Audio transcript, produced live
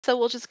So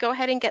we'll just go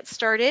ahead and get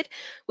started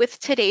with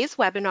today's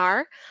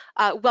webinar.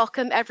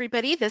 Welcome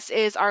everybody. This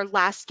is our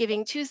last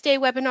Giving Tuesday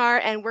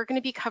webinar, and we're going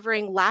to be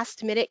covering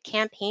last minute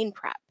campaign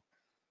prep.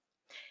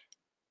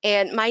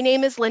 And my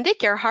name is Linda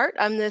Gerhart.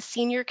 I'm the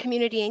Senior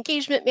Community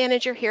Engagement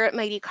Manager here at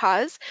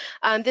Mightycause.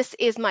 This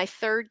is my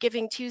third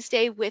Giving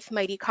Tuesday with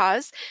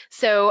Mightycause.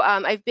 So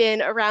I've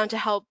been around to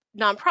help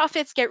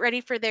nonprofits get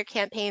ready for their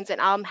campaigns, and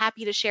I'm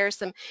happy to share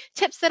some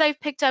tips that I've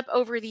picked up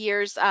over the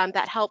years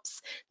that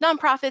helps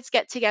nonprofits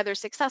get together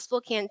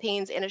successful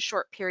campaigns in a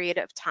short period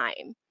of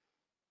time.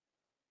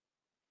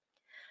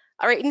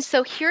 All right, and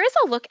so here is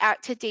a look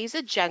at today's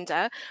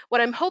agenda.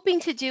 What I'm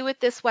hoping to do with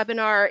this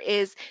webinar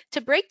is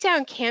to break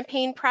down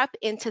campaign prep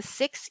into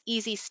 6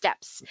 easy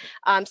steps,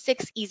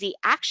 6 easy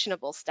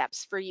actionable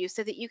steps for you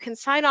so that you can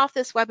sign off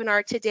this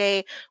webinar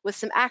today with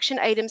some action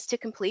items to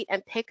complete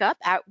and pick up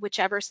at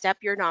whichever step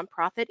your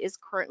nonprofit is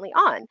currently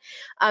on.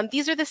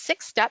 These are the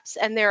 6 steps,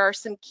 and there are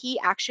some key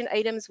action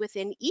items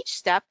within each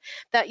step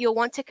that you'll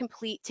want to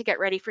complete to get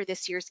ready for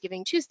this year's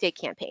Giving Tuesday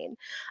campaign.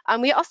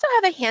 We also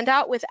have a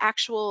handout with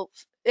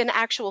an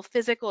actual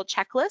physical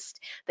checklist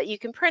that you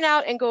can print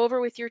out and go over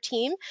with your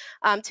team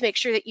to make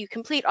sure that you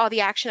complete all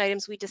the action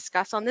items we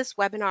discuss on this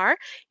webinar.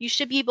 You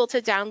should be able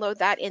to download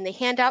that in the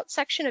handout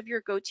section of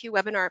your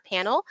GoToWebinar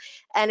panel,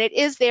 and it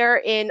is there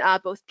in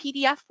both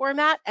PDF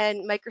format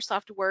and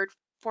Microsoft Word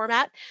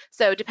format.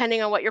 So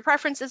depending on what your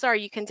preferences are,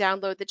 you can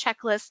download the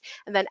checklist,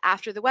 and then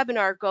after the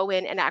webinar, go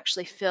in and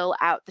actually fill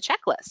out the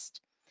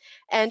checklist.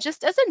 And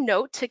just as a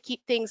note to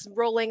keep things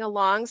rolling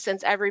along,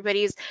 since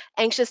everybody's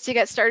anxious to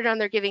get started on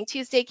their Giving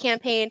Tuesday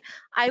campaign,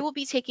 I will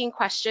be taking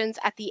questions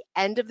at the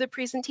end of the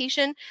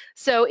presentation.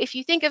 So if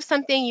you think of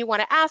something you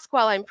want to ask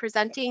while I'm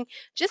presenting,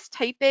 just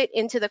type it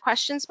into the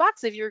questions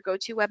box of your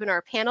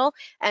GoToWebinar panel,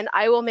 and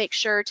I will make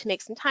sure to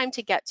make some time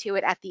to get to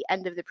it at the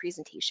end of the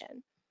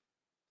presentation.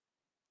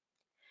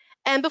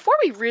 And before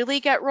we really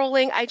get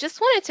rolling, I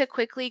just wanted to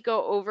quickly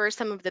go over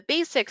some of the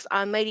basics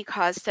on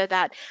Mightycause so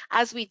that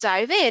as we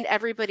dive in,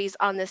 everybody's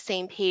on the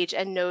same page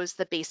and knows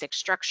the basic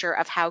structure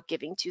of how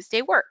Giving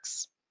Tuesday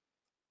works.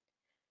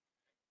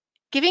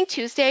 Giving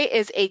Tuesday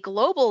is a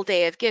global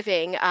day of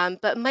giving,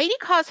 but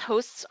Mightycause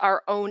hosts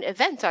our own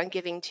event on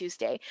Giving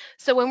Tuesday.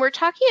 So when we're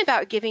talking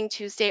about Giving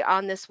Tuesday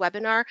on this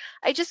webinar,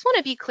 I just want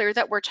to be clear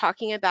that we're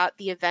talking about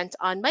the event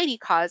on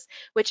Mightycause,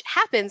 which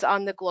happens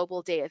on the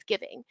global day of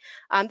giving.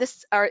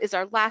 This is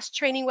our last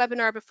training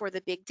webinar before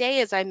the big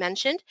day, as I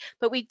mentioned,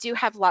 but we do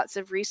have lots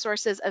of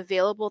resources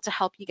available to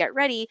help you get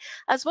ready,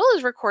 as well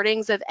as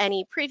recordings of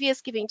any previous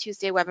Giving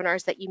Tuesday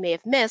webinars that you may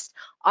have missed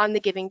on the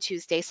Giving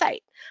Tuesday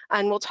site.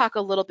 And we'll talk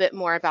a little bit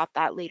more about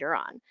that later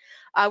on.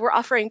 We're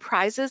offering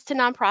prizes to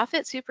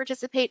nonprofits who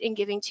participate in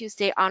Giving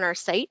Tuesday on our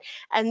site.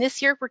 And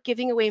this year we're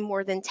giving away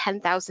more than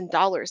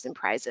 $10,000 in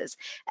prizes.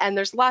 And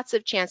there's lots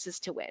of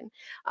chances to win.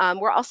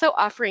 We're also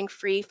offering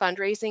free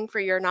fundraising for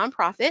your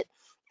nonprofit.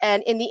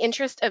 And in the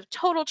interest of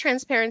total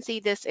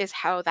transparency, this is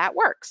how that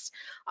works.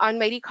 On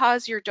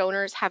Mightycause, your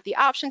donors have the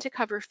option to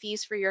cover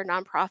fees for your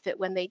nonprofit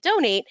when they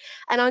donate,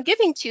 and on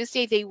Giving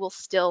Tuesday, they will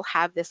still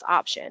have this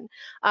option.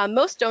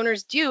 Most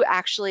donors do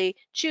actually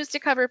choose to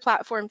cover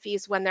platform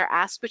fees when they're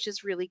asked, which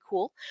is really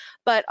cool.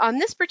 But on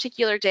this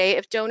particular day,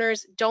 if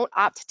donors don't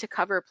opt to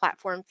cover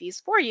platform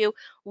fees for you,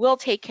 we'll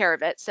take care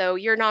of it. So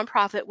your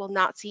nonprofit will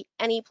not see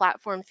any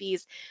platform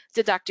fees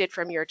deducted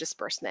from your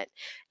disbursement.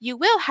 You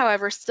will,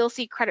 however, still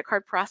see credit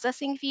card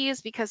processing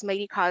fees because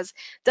Mightycause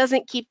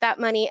doesn't keep that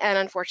money, and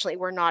unfortunately,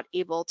 we're not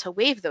able to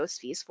waive those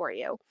fees for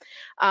you.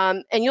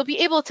 And you'll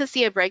be able to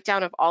see a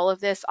breakdown of all of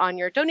this on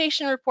your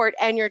donation report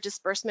and your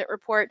disbursement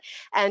report.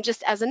 And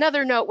just as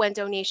another note, when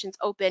donations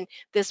open,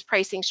 this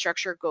pricing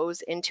structure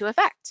goes into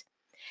effect.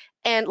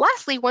 And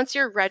lastly, once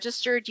you're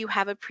registered, you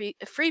have a free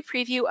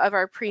preview of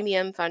our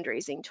premium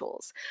fundraising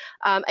tools.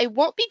 I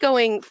won't be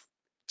going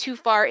too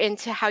far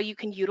into how you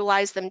can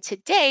utilize them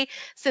today,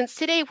 since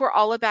today we're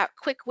all about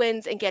quick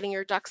wins and getting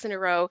your ducks in a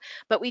row,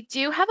 but we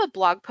do have a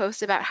blog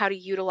post about how to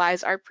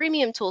utilize our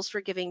premium tools for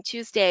Giving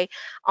Tuesday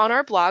on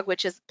our blog,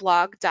 which is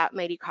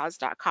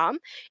blog.mightycause.com.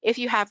 If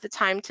you have the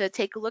time to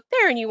take a look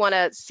there and you want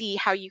to see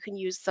how you can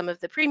use some of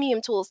the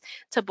premium tools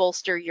to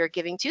bolster your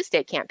Giving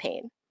Tuesday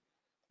campaign.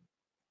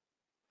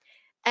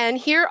 And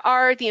here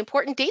are the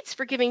important dates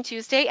for Giving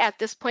Tuesday. At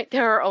this point,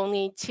 there are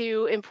only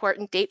 2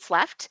 important dates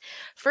left.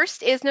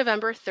 First is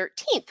November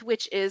 13th,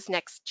 which is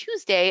next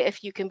Tuesday,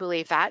 if you can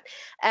believe that.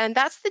 And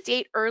that's the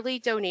date early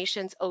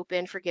donations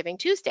open for Giving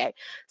Tuesday.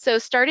 So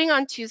starting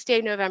on Tuesday,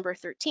 November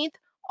 13th,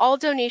 all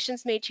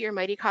donations made to your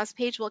Mightycause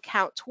page will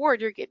count toward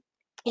your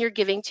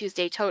Giving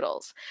Tuesday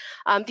totals.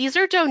 These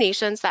are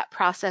donations that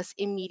process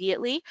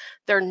immediately.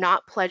 They're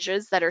not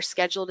pledges that are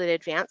scheduled in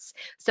advance.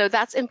 So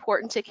that's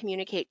important to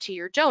communicate to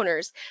your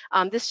donors.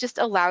 This just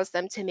allows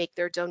them to make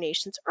their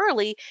donations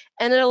early,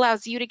 and it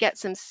allows you to get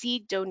some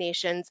seed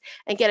donations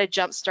and get a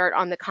jump start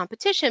on the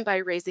competition by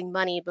raising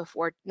money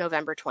before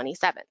November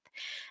 27th.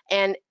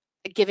 And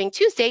Giving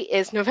Tuesday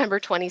is November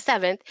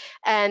 27th.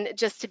 And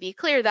just to be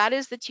clear, that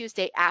is the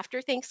Tuesday after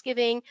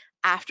Thanksgiving,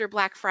 after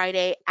Black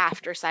Friday,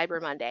 after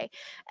Cyber Monday.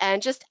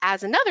 And just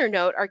as another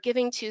note, our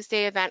Giving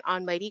Tuesday event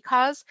on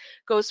Mightycause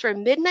goes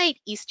from midnight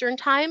Eastern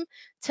time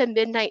to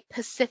midnight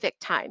Pacific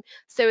time.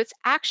 So it's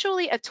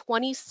actually a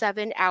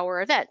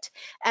 27-hour event.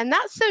 And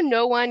that's so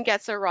no one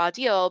gets a raw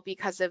deal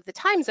because of the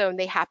time zone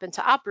they happen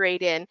to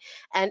operate in.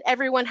 And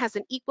everyone has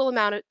an equal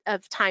amount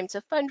of time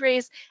to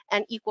fundraise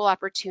and equal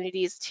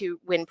opportunities to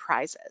win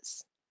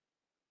prizes.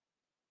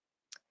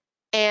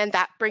 And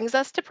that brings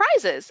us to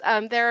prizes.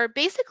 There are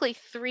basically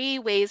three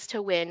ways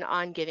to win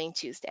on Giving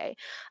Tuesday.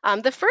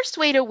 The first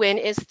way to win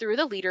is through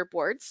the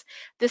leaderboards.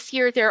 This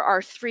year, there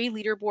are three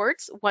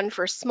leaderboards, one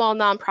for small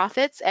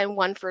nonprofits and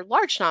one for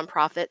large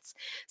nonprofits.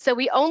 So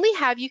we only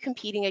have you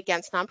competing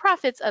against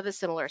nonprofits of a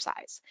similar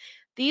size.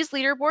 These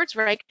leaderboards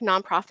rank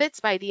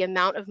nonprofits by the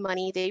amount of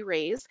money they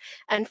raise,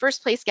 and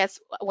first place gets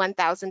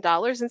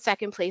 $1,000 and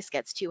second place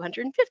gets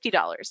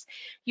 $250.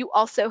 You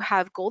also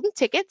have golden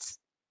tickets,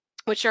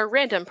 which are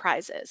random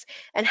prizes.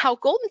 And how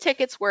golden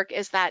tickets work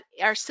is that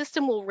our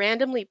system will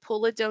randomly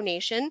pull a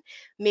donation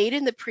made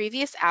in the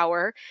previous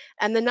hour,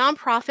 and the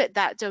nonprofit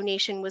that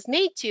donation was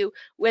made to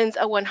wins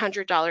a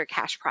 $100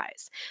 cash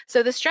prize.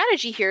 So the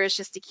strategy here is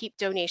just to keep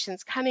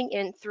donations coming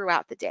in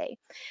throughout the day.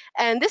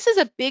 And this is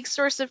a big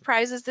source of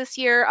prizes this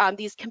year,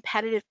 these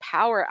competitive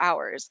power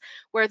hours,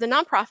 where the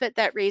nonprofit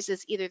that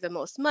raises either the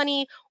most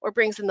money or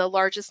brings in the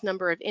largest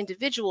number of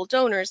individual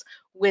donors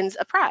wins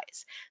a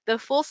prize. The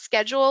full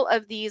schedule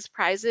of these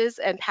prizes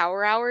and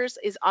power hours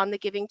is on the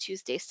Giving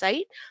Tuesday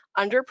site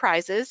under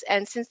prizes.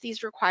 And since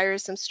these require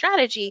some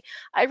strategy,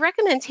 I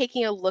recommend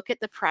taking a look at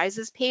the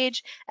prizes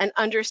page and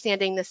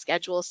understanding the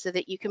schedule so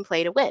that you can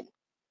play to win.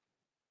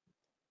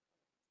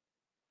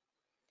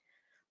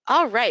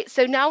 All right,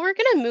 so now we're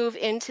going to move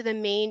into the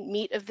main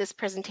meat of this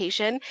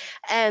presentation.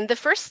 And the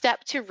first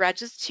step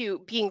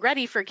to being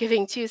ready for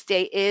Giving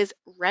Tuesday is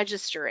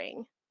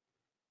registering.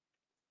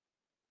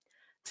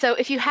 So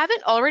if you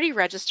haven't already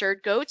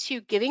registered, go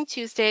to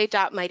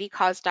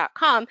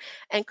givingtuesday.mightycause.com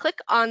and click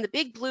on the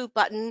big blue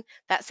button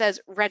that says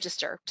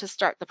register to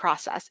start the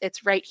process.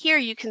 It's right here.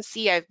 You can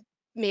see I've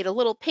made a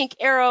little pink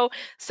arrow.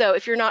 So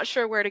if you're not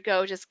sure where to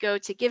go, just go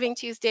to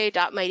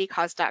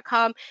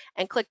givingtuesday.mightycause.com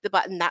and click the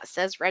button that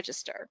says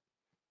register.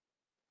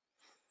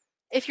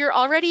 If you're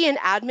already an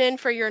admin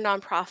for your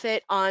nonprofit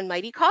on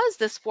Mightycause,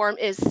 this form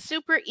is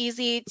super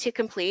easy to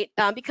complete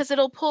because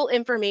it'll pull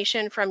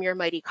information from your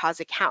Mightycause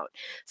account.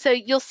 So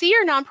you'll see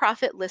your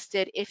nonprofit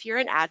listed if you're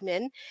an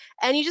admin,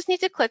 and you just need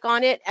to click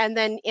on it and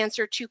then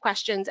answer 2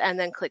 questions and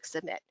then click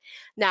submit.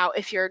 Now,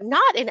 if you're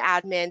not an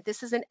admin,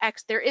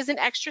 there is an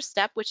extra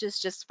step, which is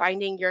just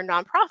finding your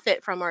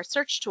nonprofit from our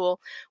search tool,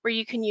 where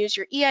you can use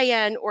your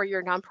EIN or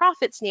your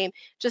nonprofit's name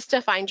just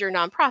to find your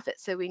nonprofit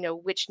so we know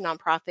which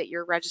nonprofit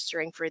you're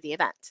registering for the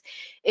event.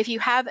 If you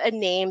have a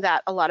name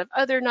that a lot of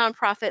other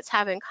nonprofits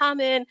have in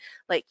common,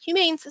 like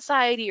Humane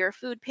Society or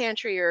Food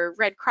Pantry or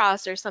Red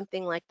Cross or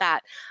something like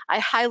that, I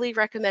highly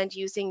recommend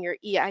using your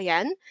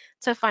EIN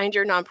to find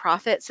your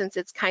nonprofit, since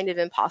it's kind of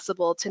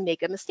impossible to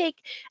make a mistake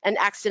and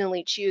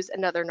accidentally choose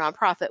another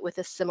nonprofit with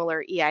a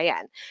similar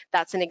EIN.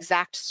 That's an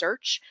exact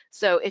search.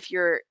 So if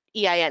your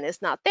EIN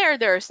is not there,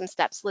 there are some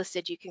steps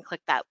listed. You can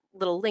click that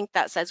little link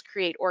that says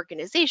create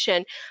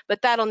organization,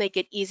 but that'll make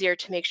it easier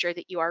to make sure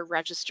that you are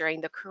registering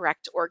the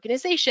correct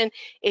organization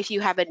if you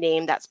have a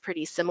name that's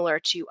pretty similar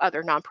to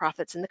other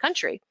nonprofits in the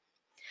country.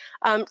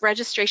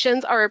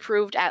 Registrations are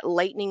approved at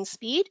lightning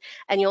speed,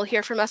 and you'll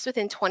hear from us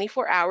within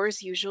 24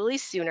 hours, usually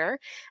sooner.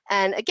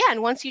 And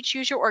again, once you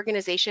choose your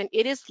organization,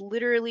 it is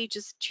literally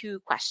just 2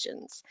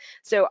 questions.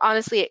 So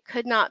honestly, it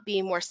could not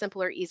be more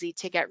simple or easy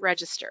to get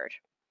registered.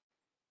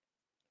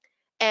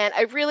 And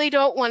I really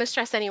don't want to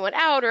stress anyone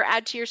out or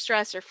add to your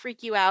stress or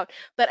freak you out,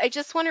 but I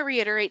just want to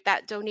reiterate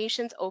that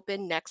donations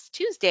open next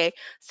Tuesday.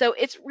 So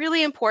it's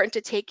really important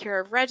to take care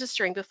of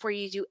registering before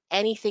you do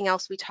anything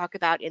else we talk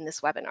about in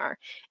this webinar.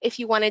 If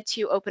you wanted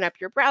to open up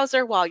your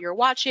browser while you're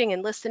watching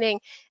and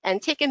listening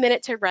and take a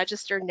minute to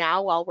register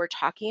now while we're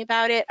talking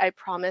about it, I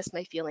promise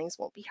my feelings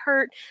won't be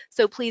hurt.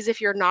 So please,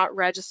 if you're not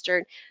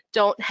registered,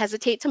 don't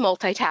hesitate to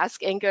multitask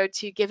and go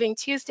to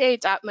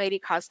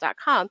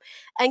givingtuesday.mightycause.com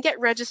and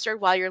get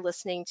registered while you're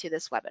listening to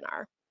this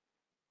webinar.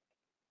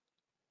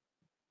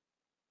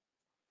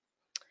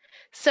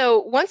 So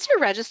once you're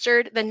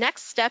registered, the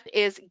next step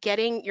is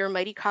getting your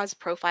Mightycause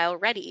profile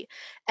ready.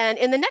 And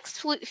in the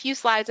next few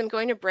slides, I'm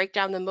going to break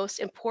down the most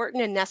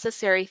important and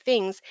necessary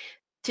things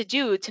to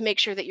do to make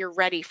sure that you're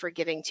ready for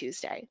Giving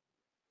Tuesday.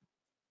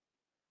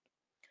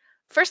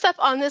 First up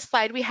on this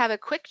slide, we have a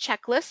quick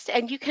checklist,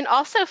 and you can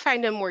also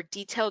find a more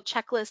detailed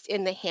checklist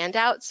in the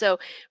handout, so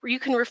where you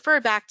can refer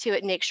back to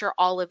it and make sure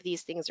all of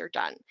these things are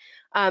done.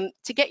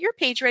 To get your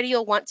page ready,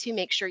 you'll want to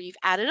make sure you've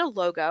added a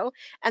logo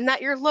and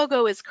that your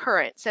logo is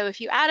current. So if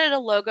you added a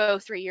logo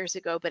 3 years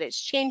ago, but it's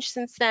changed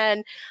since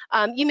then,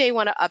 you may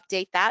want to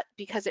update that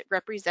because it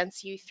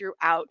represents you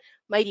throughout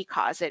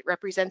Mightycause. It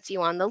represents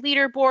you on the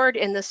leaderboard,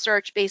 in the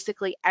search,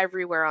 basically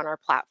everywhere on our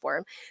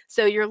platform.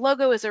 So your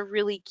logo is a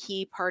really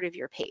key part of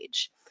your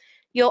page.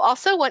 You'll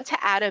also want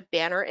to add a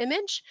banner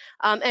image.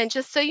 And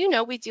just so you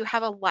know, we do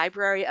have a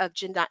library of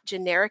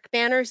generic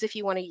banners if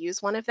you want to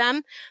use one of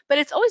them, but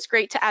it's always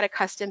great to add a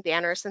custom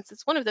banner since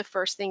it's one of the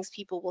first things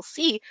people will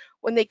see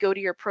when they go to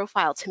your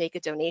profile to make a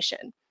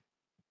donation.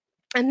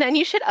 And then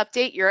you should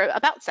update your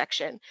About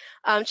section.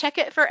 Check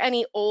it for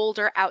any old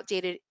or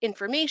outdated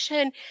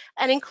information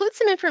and include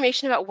some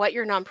information about what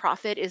your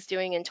nonprofit is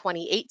doing in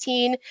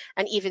 2018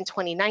 and even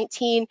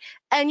 2019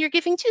 and your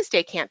Giving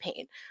Tuesday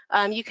campaign.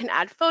 You can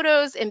add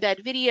photos,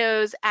 embed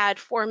videos, add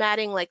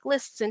formatting like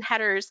lists and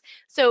headers.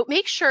 So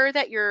make sure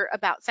that your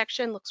About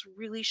section looks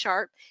really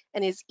sharp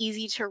and is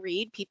easy to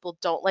read. People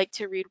don't like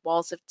to read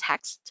walls of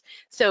text.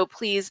 So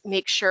please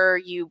make sure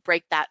you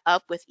break that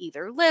up with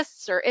either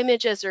lists or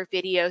images or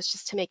videos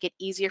just to make it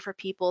easier for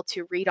people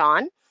to read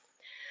on.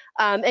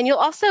 And you'll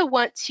also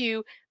want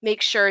to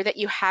make sure that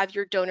you have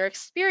your donor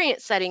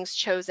experience settings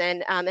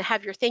chosen and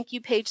have your thank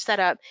you page set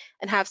up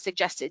and have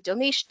suggested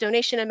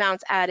donation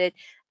amounts added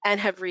and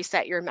have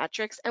reset your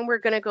metrics. And we're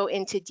going to go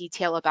into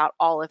detail about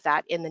all of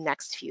that in the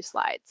next few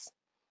slides.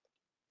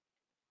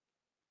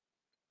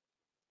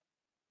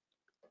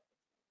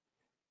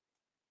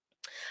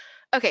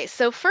 Okay,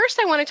 so first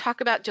I want to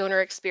talk about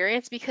donor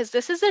experience because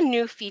this is a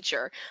new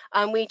feature.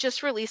 We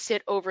just released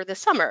it over the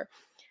summer.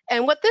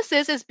 And what this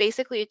is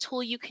basically a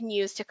tool you can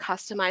use to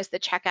customize the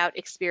checkout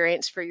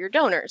experience for your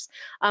donors,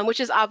 which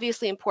is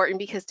obviously important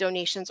because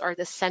donations are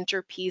the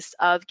centerpiece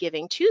of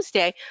Giving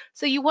Tuesday.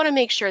 So you want to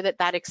make sure that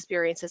that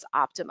experience is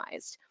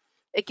optimized.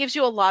 It gives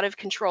you a lot of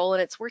control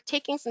and it's worth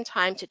taking some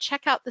time to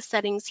check out the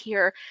settings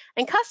here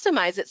and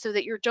customize it so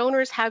that your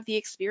donors have the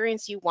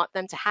experience you want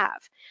them to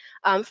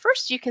have.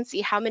 First, you can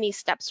see how many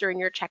steps are in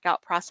your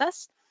checkout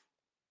process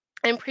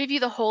and preview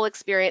the whole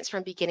experience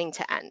from beginning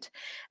to end.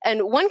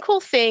 And one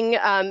cool thing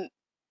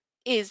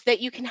is that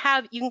you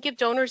can give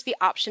donors the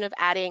option of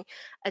adding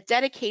a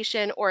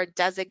dedication or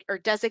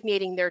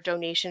designating their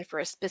donation for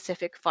a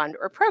specific fund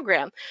or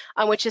program,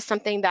 which is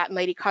something that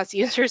Mightycause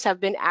users have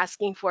been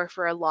asking for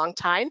a long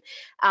time.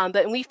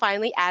 But we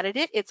finally added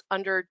it. It's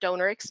under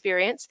donor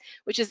experience,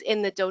 which is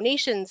in the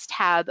donations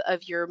tab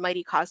of your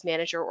Mightycause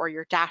manager or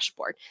your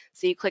dashboard.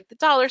 So you click the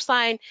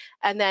 $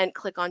 and then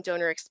click on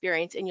donor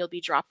experience and you'll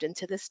be dropped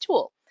into this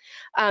tool.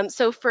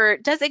 So for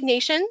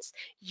designations,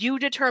 you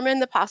determine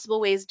the possible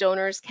ways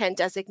donors can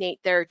designate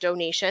their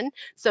donation.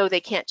 So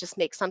they can't just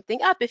make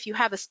something up. If you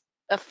have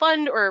a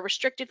fund or a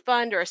restricted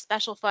fund or a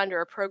special fund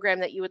or a program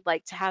that you would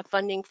like to have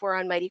funding for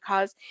on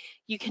Mightycause,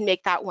 you can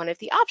make that one of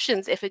the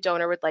options if a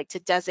donor would like to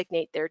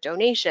designate their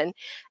donation.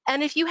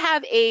 And if you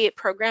have a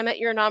program at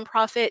your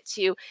nonprofit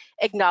to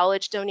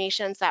acknowledge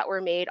donations that were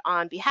made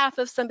on behalf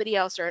of somebody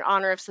else or in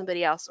honor of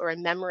somebody else or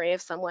in memory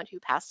of someone who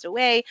passed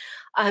away,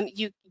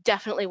 you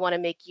definitely want to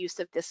make use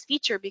of this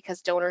feature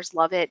because donors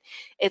love it.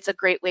 It's a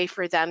great way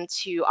for them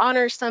to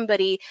honor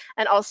somebody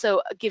and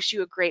also gives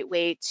you a great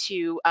way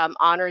to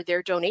honor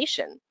their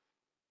donation.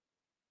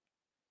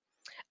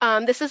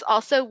 This is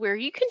also where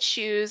you can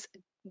choose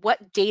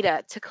what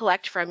data to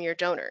collect from your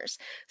donors.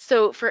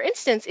 So for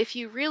instance, if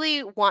you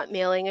really want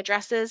mailing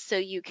addresses so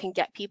you can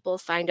get people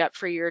signed up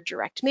for your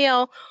direct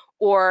mail,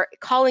 or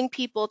calling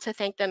people to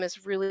thank them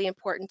is really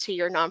important to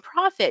your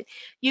nonprofit,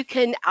 you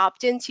can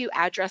opt into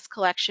address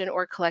collection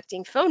or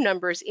collecting phone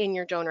numbers in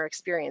your donor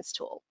experience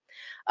tool.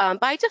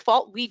 By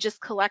default, we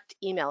just collect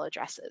email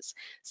addresses.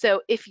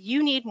 So if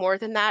you need more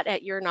than that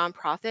at your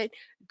nonprofit,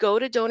 go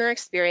to donor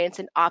experience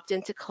and opt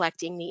into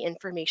collecting the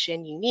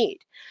information you need.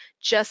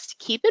 Just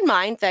keep in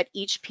mind that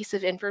each piece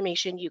of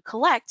information you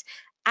collect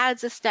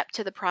adds a step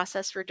to the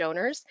process for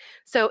donors.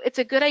 So it's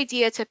a good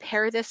idea to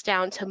pare this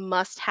down to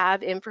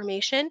must-have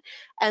information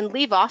and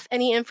leave off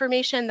any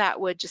information that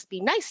would just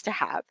be nice to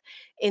have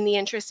in the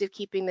interest of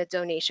keeping the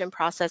donation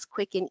process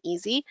quick and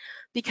easy,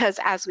 because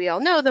as we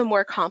all know, the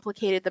more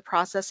complicated the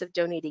process of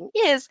donating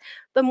is,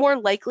 the more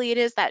likely it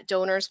is that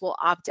donors will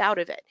opt out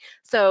of it.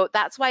 So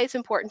that's why it's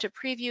important to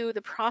preview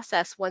the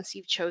process once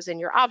you've chosen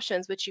your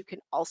options, which you can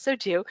also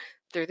do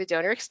through the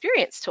donor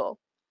experience tool.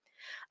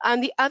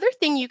 The other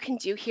thing you can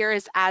do here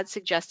is add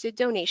suggested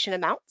donation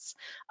amounts.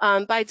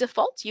 By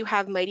default, you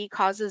have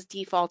Mightycause's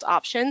default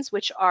options,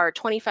 which are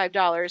 $25,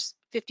 $50,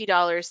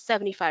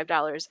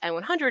 $75,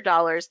 and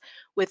 $100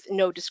 with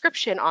no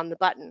description on the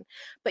button.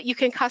 But you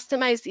can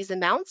customize these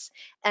amounts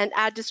and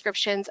add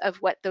descriptions of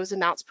what those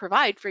amounts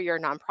provide for your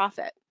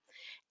nonprofit.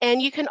 And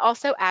you can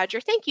also add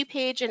your thank you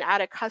page and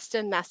add a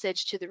custom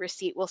message to the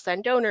receipt we'll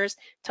send donors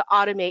to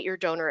automate your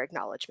donor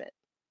acknowledgement.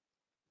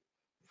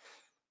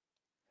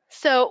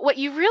 So what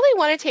you really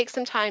want to take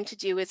some time to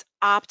do is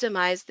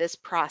optimize this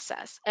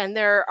process. And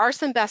there are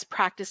some best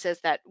practices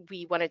that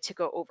we wanted to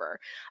go over.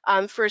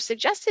 For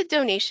suggested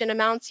donation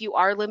amounts, you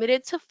are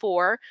limited to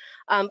 4,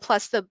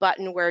 plus the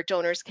button where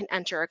donors can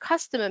enter a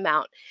custom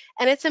amount.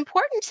 And it's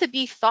important to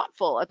be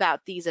thoughtful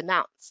about these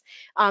amounts.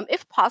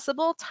 If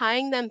possible,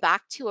 tying them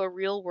back to a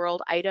real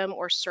world item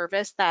or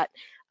service that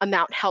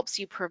amount helps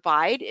you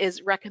provide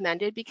is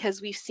recommended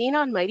because we've seen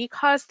on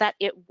Mightycause that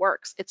it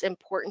works. It's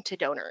important to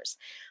donors.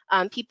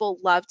 People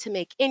love to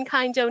make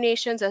in-kind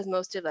donations, as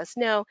most of us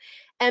know,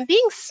 and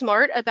being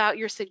smart about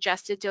your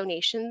suggested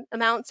donation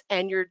amounts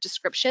and your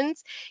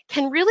descriptions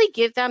can really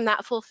give them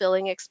that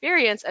fulfilling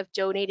experience of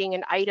donating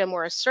an item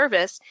or a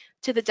service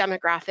to the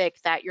demographic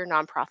that your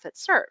nonprofit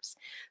serves.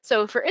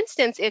 So for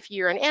instance, if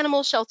you're an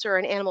animal shelter or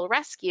an animal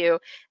rescue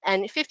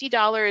and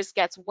 $50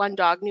 gets one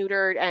dog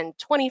neutered and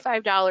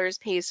 $25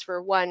 pays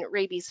for one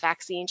rabies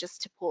vaccine,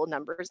 just to pull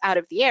numbers out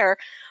of the air,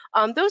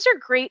 those are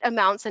great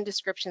amounts and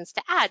descriptions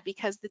to add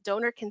because the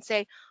donor can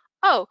say,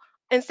 oh,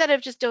 instead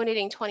of just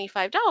donating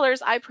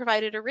 $25, I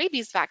provided a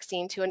rabies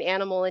vaccine to an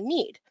animal in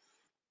need.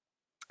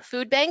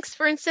 Food banks,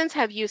 for instance,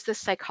 have used this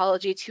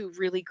psychology to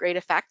really great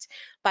effect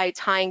by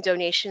tying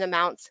donation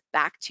amounts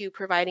back to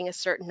providing a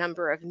certain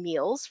number of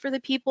meals for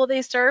the people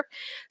they serve.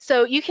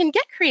 So you can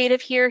get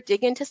creative here,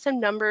 dig into some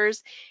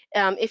numbers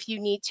if you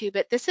need to,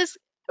 but this is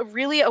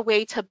really a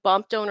way to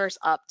bump donors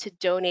up to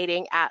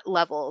donating at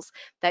levels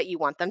that you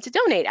want them to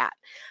donate at.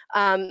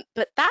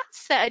 But that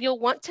said, you'll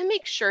want to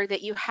make sure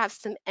that you have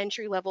some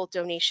entry-level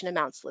donation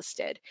amounts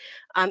listed.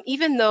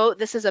 Even though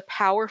this is a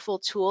powerful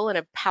tool and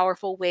a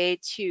powerful way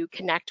to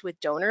connect with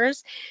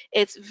donors,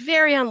 it's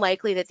very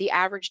unlikely that the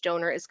average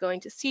donor is going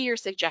to see your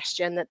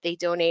suggestion that they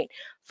donate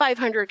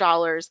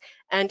 $500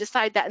 and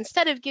decide that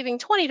instead of giving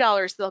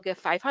 $20, they'll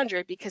give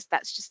 $500 because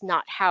that's just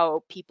not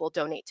how people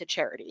donate to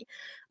charity.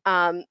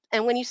 And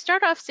when you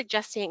start off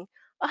suggesting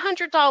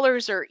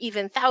 $100 or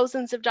even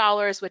thousands of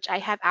dollars, which I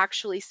have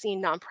actually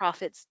seen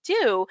nonprofits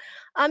do,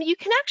 you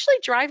can actually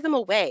drive them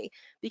away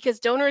because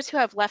donors who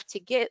have less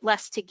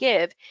to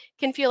give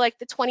can feel like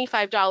the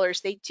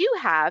 $25 they do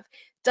have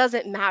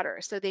doesn't matter.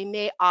 So they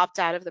may opt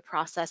out of the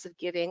process of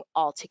giving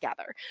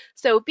altogether.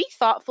 So be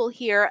thoughtful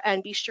here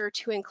and be sure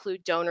to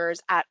include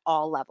donors at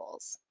all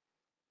levels.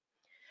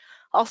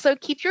 Also,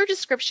 keep your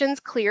descriptions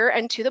clear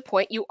and to the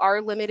point. You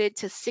are limited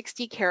to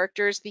 60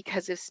 characters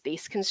because of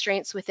space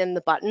constraints within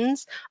the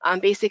buttons.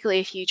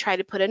 Basically, if you try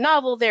to put a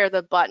novel there,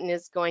 the button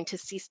is going to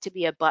cease to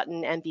be a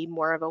button and be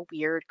more of a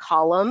weird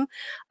column.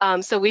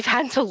 So we've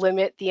had to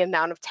limit the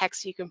amount of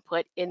text you can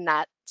put in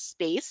that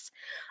space.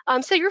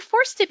 So you're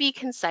forced to be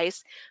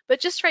concise, but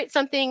just write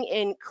something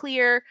in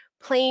clear,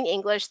 plain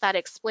English that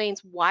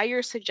explains why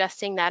you're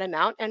suggesting that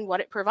amount and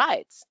what it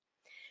provides.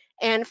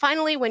 And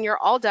finally, when you're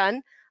all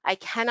done, I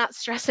cannot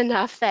stress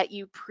enough that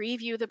you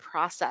preview the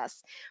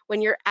process.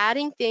 When you're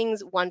adding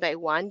things one by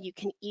one, you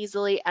can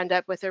easily end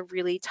up with a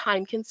really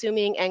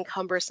time-consuming and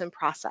cumbersome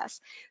process.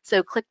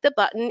 So click the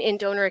button in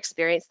Donor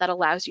Experience that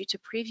allows you to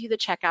preview the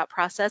checkout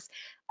process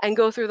and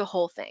go through the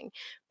whole thing.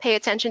 Pay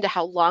attention to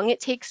how long it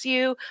takes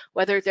you,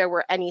 whether there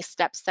were any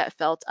steps that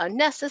felt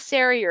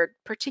unnecessary or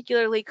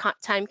particularly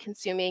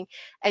time-consuming,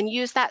 and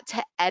use that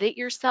to edit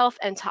yourself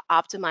and to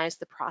optimize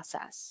the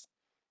process.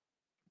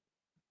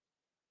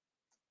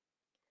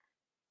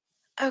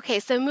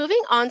 Okay, so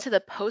moving on to the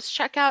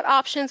post-checkout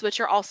options, which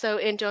are also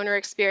in Donor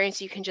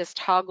Experience, you can just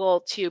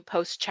toggle to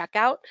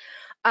post-checkout.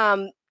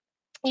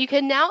 You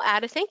can now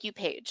add a thank you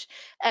page.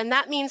 And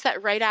that means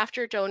that right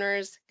after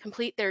donors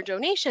complete their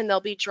donation, they'll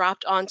be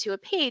dropped onto a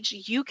page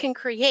you can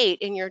create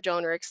in your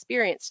Donor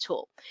Experience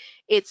tool.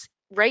 It's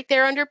right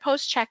there under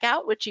post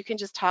checkout, which you can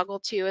just toggle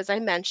to, as I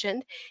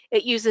mentioned.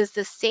 It uses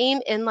the same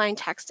inline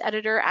text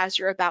editor as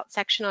your about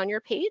section on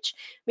your page,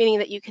 meaning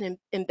that you can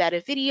embed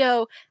a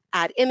video,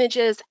 add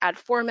images, add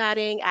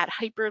formatting, add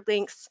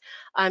hyperlinks.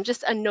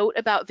 Just a note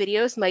about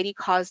videos,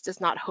 Mightycause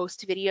does not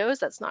host videos.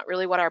 That's not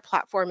really what our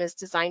platform is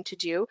designed to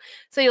do.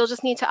 So you'll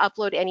just need to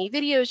upload any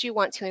videos you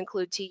want to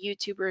include to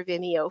YouTube or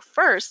Vimeo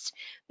first,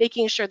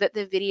 making sure that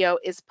the video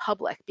is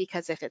public,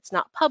 because if it's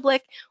not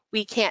public,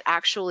 we can't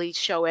actually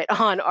show it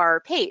on our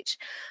page.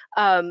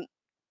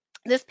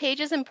 This page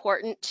is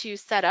important to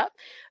set up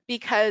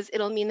because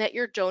it'll mean that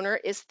your donor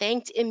is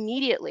thanked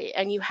immediately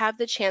and you have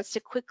the chance to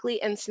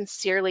quickly and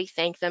sincerely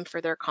thank them for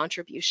their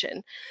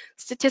contribution.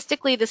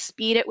 Statistically, the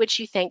speed at which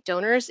you thank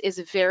donors is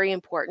very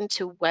important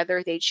to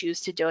whether they choose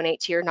to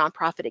donate to your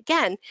nonprofit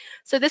again.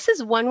 So this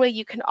is one way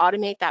you can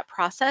automate that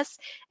process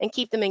and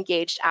keep them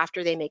engaged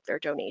after they make their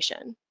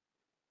donation.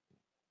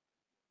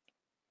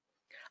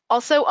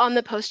 Also on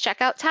the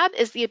post-checkout tab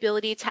is the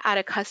ability to add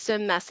a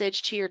custom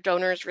message to your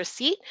donor's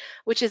receipt,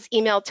 which is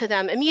emailed to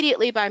them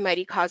immediately by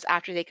Mightycause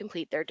after they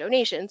complete their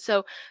donation.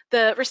 So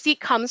the receipt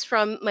comes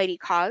from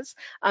Mightycause,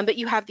 but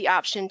you have the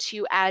option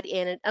to add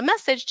in a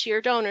message to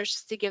your donors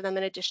just to give them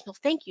an additional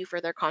thank you for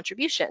their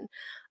contribution.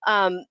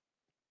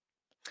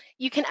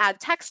 You can add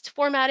text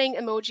formatting,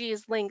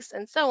 emojis, links,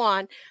 and so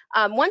on.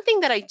 One thing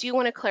that I do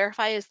want to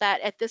clarify is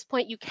that at this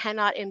point you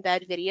cannot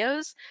embed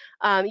videos.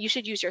 You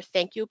should use your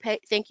thank you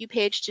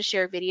page to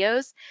share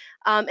videos.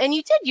 And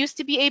you did used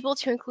to be able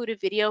to include a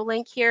video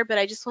link here, but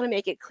I just want to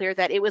make it clear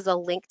that it was a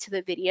link to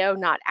the video,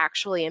 not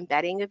actually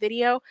embedding a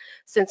video,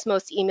 since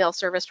most email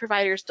service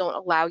providers don't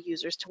allow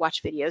users to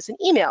watch videos in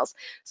emails.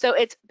 So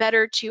it's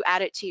better to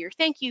add it to your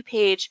thank you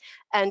page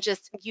and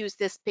just use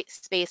this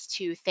space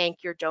to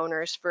thank your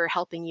donors for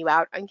helping you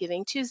out on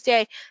Giving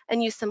Tuesday,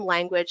 and use some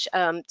language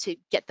to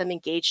get them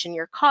engaged in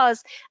your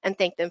cause and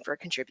thank them for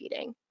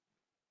contributing.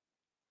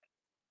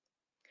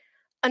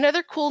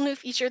 Another cool new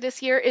feature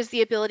this year is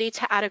the ability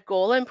to add a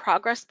goal and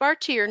progress bar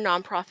to your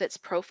nonprofit's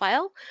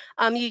profile.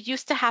 You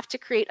used to have to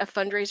create a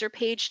fundraiser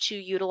page to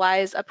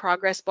utilize a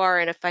progress bar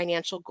and a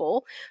financial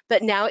goal,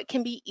 but now it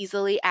can be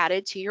easily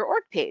added to your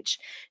org page.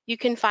 You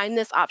can find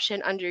this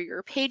option under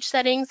your page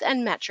settings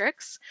and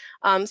metrics.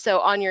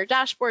 So on your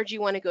dashboard, you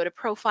want to go to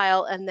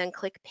profile and then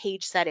click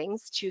page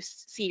settings to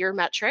see your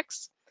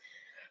metrics.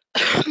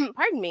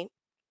 Pardon me.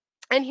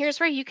 And here's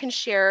where you can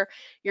share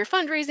your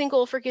fundraising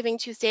goal for Giving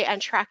Tuesday and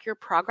track your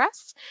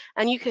progress.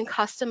 And you can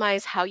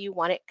customize how you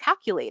want it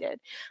calculated.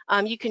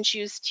 You can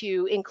choose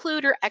to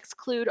include or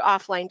exclude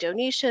offline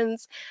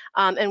donations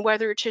and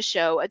whether to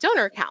show a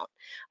donor count.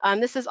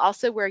 This is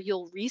also where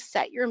you'll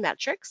reset your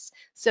metrics.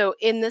 So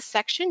in this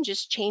section,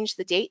 just change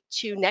the date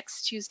to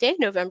next Tuesday,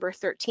 November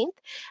 13th.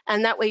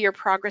 And that way your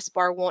progress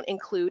bar won't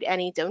include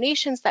any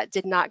donations that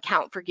did not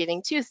count for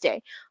Giving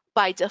Tuesday.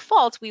 By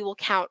default, we will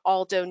count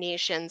all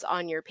donations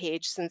on your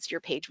page since your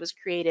page was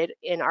created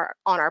on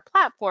our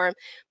platform,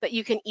 but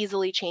you can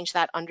easily change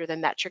that under the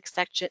metrics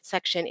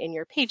section in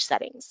your page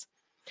settings.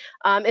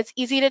 It's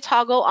easy to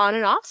toggle on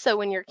and off, so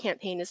when your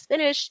campaign is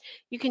finished,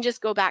 you can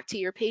just go back to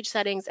your page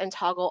settings and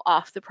toggle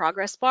off the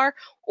progress bar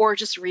or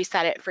just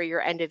reset it for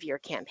your end of year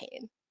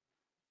campaign.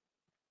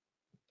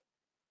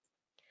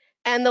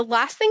 And the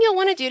last thing you'll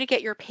want to do to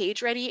get your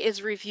page ready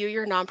is review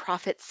your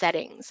nonprofit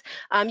settings.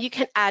 You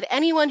can add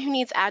anyone who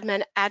needs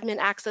admin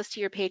access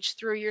to your page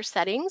through your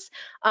settings.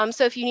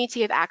 So if you need to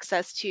give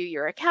access to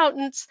your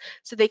accountants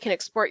so they can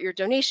export your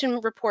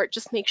donation report,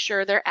 just make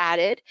sure they're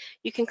added.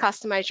 You can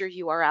customize your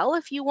URL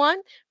if you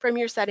want from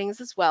your settings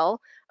as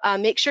well.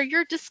 Make sure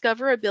your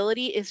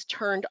discoverability is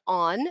turned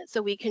on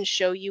so we can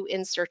show you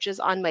in searches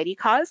on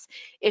Mightycause.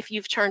 If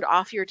you've turned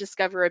off your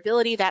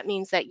discoverability, that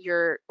means that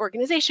your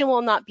organization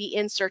will not be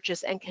in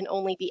searches and can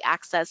only be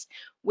accessed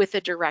with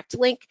a direct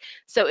link.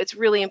 So it's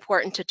really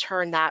important to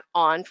turn that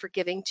on for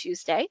Giving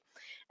Tuesday.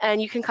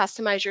 And you can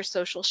customize your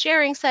social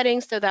sharing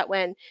settings so that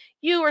when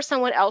you or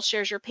someone else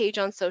shares your page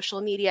on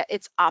social media,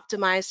 it's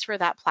optimized for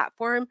that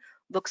platform,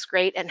 looks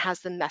great, and has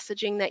the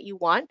messaging that you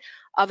want.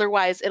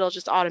 Otherwise, it'll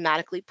just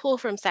automatically pull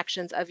from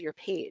sections of your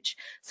page.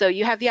 So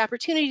you have the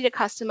opportunity to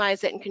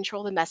customize it and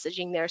control the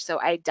messaging there. So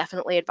I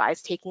definitely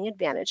advise taking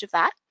advantage of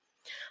that.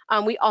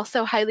 We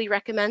also highly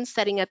recommend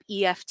setting up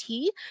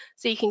EFT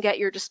so you can get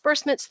your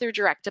disbursements through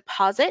direct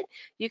deposit.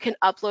 You can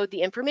upload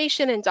the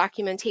information and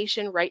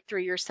documentation right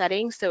through your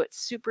settings, so it's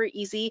super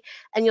easy,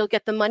 and you'll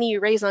get the money you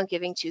raise on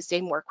Giving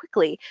Tuesday more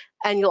quickly,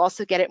 and you'll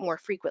also get it more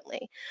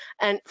frequently.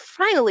 And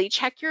finally,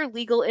 check your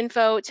legal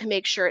info to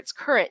make sure it's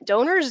current.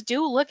 Donors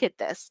do look at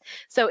this.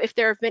 So if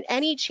there have been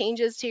any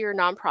changes to your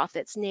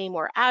nonprofit's name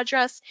or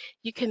address,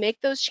 you can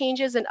make those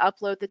changes and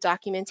upload the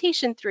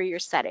documentation through your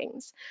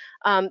settings.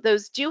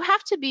 Those do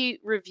have to be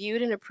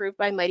reviewed and approved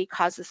by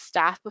Mightycause's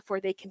staff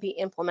before they can be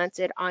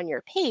implemented on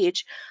your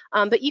page,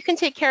 but you can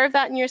take care of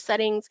that in your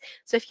settings.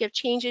 So if you have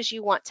changes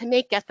you want to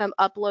make, get them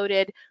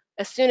uploaded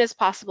as soon as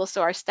possible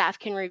so our staff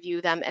can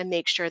review them and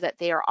make sure that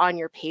they are on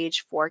your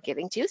page for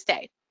Giving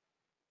Tuesday.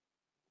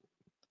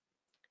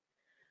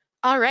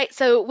 All right,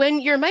 so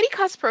when your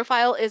Mightycause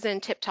profile is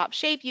in tip-top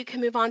shape, you can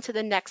move on to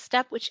the next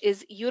step, which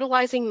is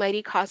utilizing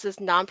Mightycause's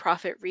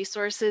nonprofit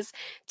resources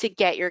to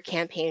get your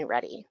campaign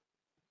ready.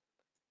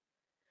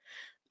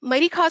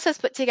 Mightycause has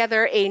put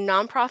together a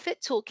nonprofit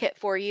toolkit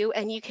for you,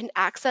 and you can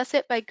access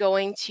it by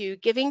going to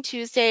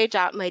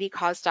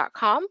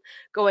givingtuesday.mightycause.com,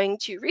 going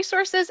to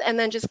resources, and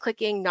then just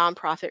clicking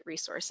nonprofit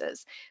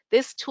resources.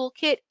 This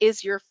toolkit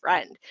is your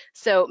friend,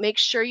 so make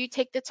sure you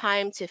take the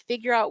time to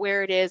figure out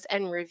where it is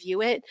and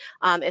review it.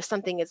 If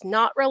something is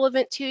not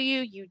relevant to you,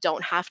 you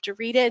don't have to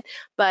read it,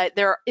 but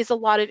there is a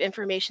lot of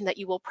information that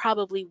you will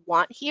probably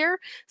want here.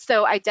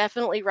 So I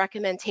definitely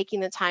recommend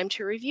taking the time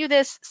to review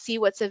this, see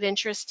what's of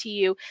interest to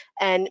you,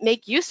 and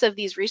make use of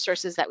these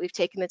resources that we've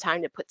taken the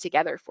time to put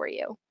together for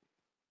you.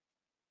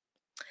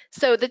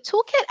 So the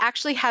toolkit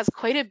actually has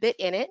quite a bit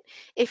in it.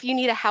 If you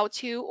need a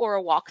how-to or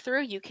a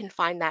walkthrough, you can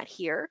find that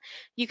here.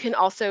 You can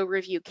also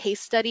review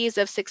case studies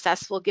of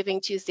successful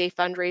Giving Tuesday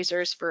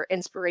fundraisers for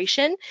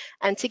inspiration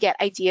and to get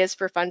ideas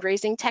for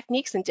fundraising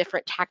techniques and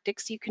different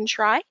tactics you can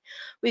try.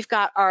 We've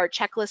got our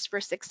checklist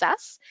for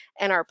success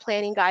and our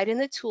planning guide in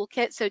the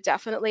toolkit. So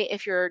definitely,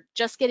 if you're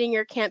just getting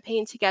your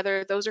campaign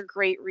together, those are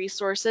great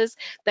resources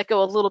that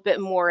go a little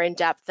bit more in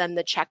depth than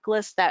the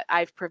checklist that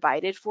I've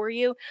provided for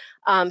you.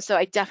 So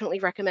I definitely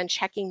recommend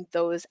checking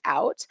those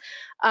out.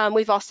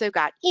 We've also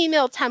got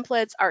email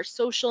templates, our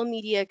social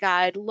media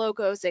guide,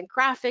 logos and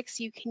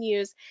graphics you can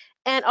use,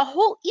 and a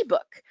whole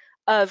ebook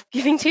of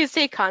Giving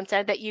Tuesday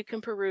content that you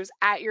can peruse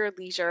at your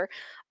leisure.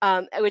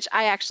 which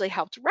I actually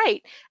helped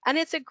write. And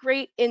it's a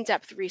great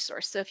in-depth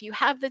resource. So if you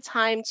have the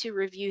time to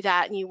review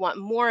that and you want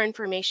more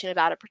information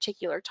about a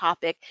particular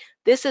topic,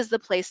 this is the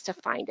place to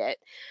find it.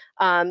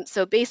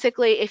 So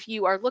basically, if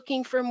you are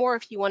looking for more,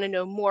 if you want to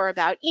know more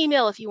about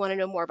email, if you want to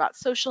know more about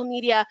social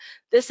media,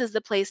 this is the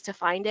place to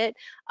find it.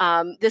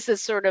 This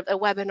is sort of a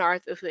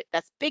webinar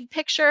that's big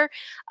picture.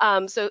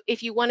 So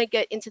if you want to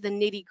get into the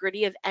nitty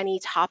gritty of any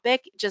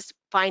topic, just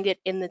find it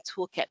in the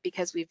toolkit,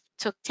 because we've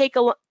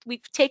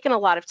taken a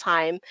lot of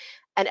time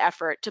and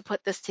effort to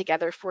put this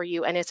together for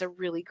you, and it's a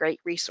really great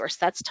resource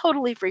that's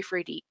totally free for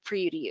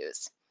you to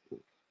use.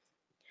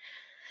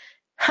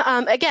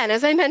 Again,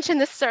 as I mentioned,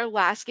 this is our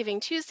last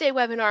Giving Tuesday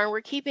webinar, and we're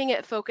keeping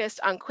it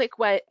focused on quick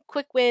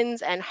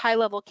wins and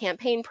high-level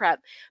campaign prep.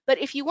 But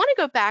if you want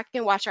to go back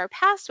and watch our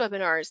past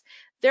webinars,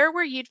 they're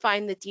where you'd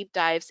find the deep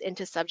dives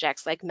into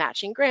subjects like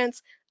matching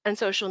grants and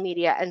social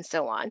media and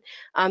so on.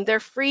 They're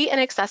free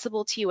and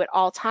accessible to you at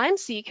all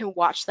times, so you can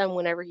watch them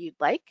whenever you'd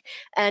like,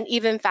 and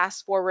even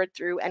fast forward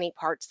through any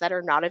parts that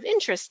are not of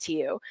interest to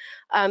you.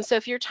 So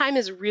if your time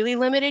is really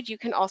limited, you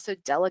can also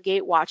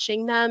delegate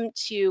watching them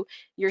to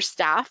your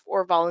staff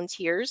or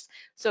volunteers.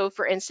 So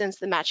for instance,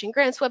 the matching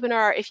grants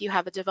webinar, if you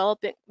have a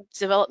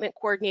development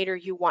coordinator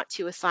you want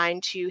to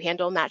assign to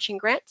handle matching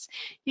grants,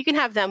 you can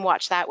have them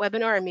watch that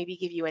webinar and maybe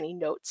give you any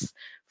notes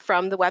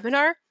from the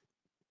webinar.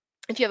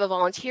 If you have a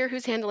volunteer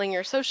who's handling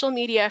your social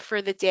media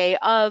for the day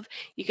of,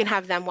 you can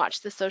have them watch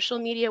the social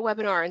media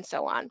webinar and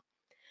so on.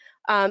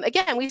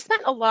 Again, we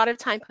spent a lot of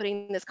time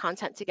putting this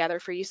content together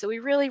for you, so we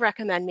really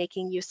recommend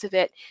making use of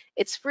it.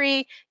 It's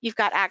free, you've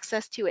got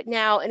access to it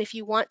now, and if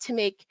you want to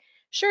make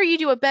sure you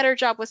do a better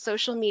job with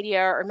social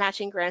media or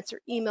matching grants or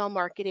email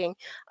marketing,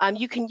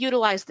 you can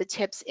utilize the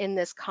tips in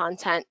this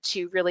content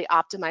to really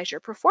optimize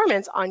your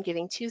performance on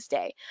Giving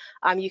Tuesday.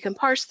 You can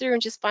parse through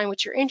and just find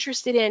what you're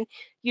interested in,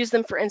 use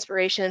them for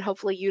inspiration, and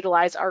hopefully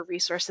utilize our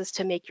resources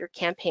to make your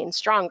campaign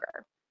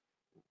stronger.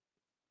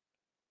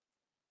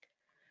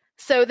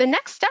 So the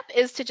next step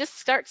is to just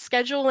start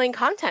scheduling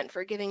content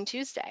for Giving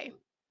Tuesday.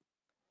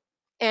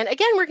 And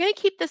again, we're going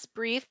to keep this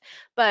brief,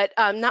 but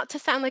not to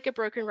sound like a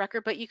broken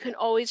record, but you can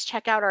always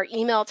check out our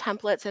email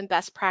templates and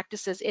best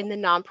practices in the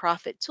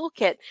nonprofit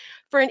toolkit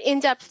for an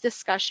in-depth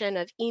discussion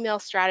of email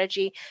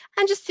strategy,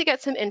 and just to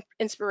get some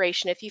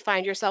inspiration. If you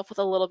find yourself with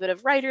a little bit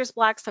of writer's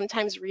block,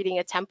 sometimes reading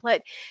a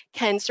template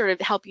can sort of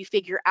help you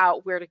figure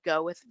out where to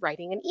go with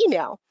writing an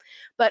email.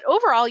 But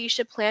overall, you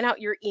should plan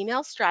out your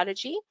email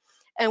strategy.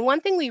 And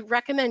one thing we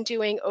recommend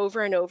doing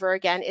over and over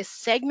again is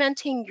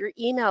segmenting your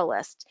email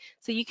list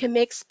so you can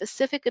make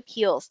specific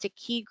appeals to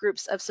key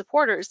groups of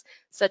supporters,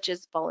 such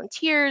as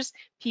volunteers,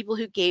 people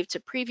who gave to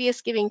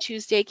previous Giving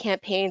Tuesday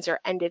campaigns or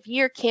end of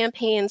year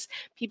campaigns,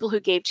 people who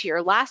gave to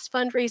your last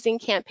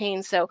fundraising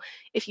campaign. So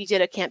if you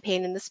did a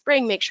campaign in the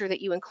spring, make sure that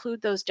you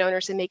include those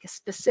donors and make a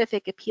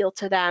specific appeal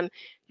to them,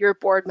 your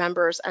board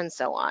members, and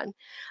so on.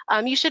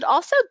 You should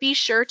also be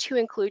sure to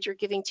include your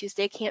Giving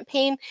Tuesday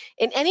campaign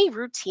in any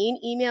routine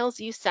emails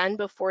you send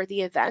before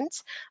the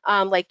event,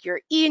 like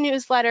your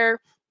e-newsletter.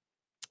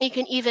 You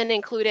can even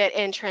include it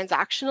in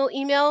transactional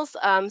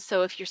emails.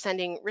 So if you're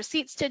sending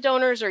receipts to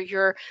donors, or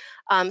you're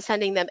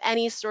sending them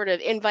any sort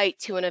of invite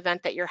to an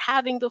event that you're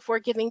having before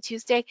Giving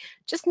Tuesday,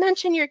 just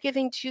mention your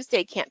Giving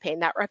Tuesday campaign.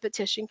 That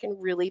repetition can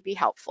really be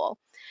helpful.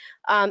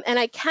 And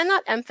I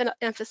cannot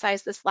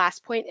emphasize this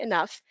last point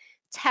enough.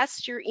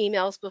 Test your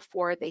emails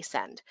before they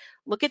send.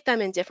 Look at them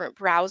in different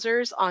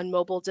browsers on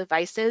mobile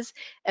devices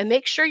and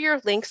make sure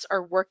your links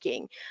are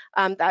working,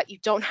 that you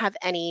don't have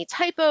any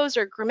typos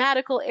or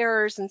grammatical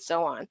errors and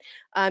so on.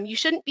 You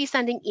shouldn't be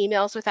sending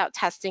emails without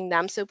testing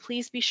them, so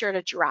please be sure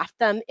to draft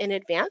them in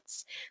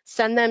advance.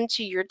 Send them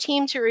to your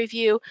team to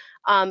review.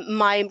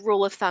 My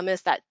rule of thumb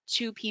is that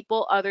 2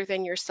 people other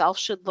than yourself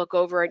should look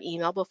over an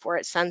email before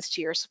it sends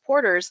to your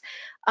supporters.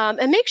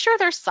 And make sure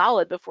they're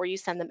solid before you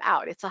send them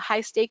out. It's a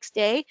high stakes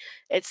day.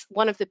 It's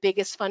one of the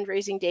biggest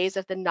fundraising days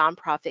of the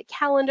nonprofit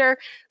calendar.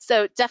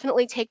 So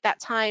definitely take that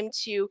time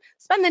to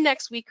spend the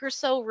next week or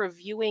so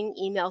reviewing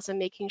emails and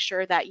making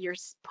sure that you're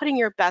putting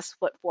your best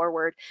foot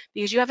forward,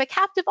 because you have a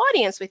captive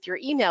audience with your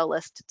email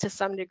list to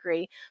some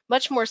degree,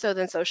 much more so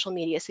than social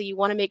media. So you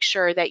want to make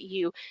sure that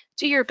you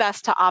do your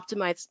best to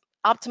optimize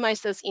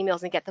those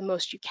emails and get the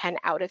most you can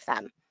out of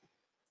them.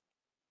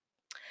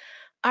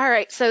 All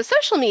right, so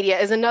social media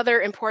is another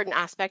important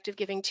aspect of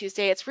Giving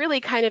Tuesday. It's really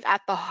kind of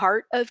at the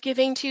heart of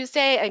Giving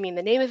Tuesday. I mean,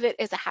 the name of it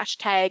is a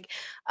hashtag.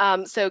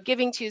 So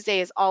Giving Tuesday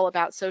is all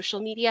about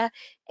social media.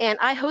 And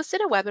I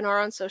hosted a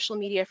webinar on social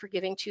media for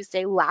Giving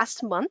Tuesday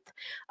last month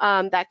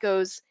that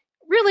goes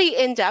really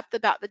in depth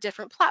about the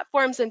different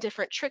platforms and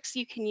different tricks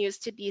you can use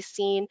to be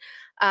seen.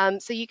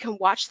 So you can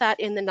watch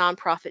that in the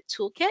nonprofit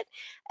toolkit.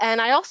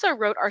 And I also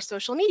wrote our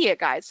social media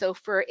guide. So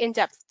for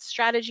in-depth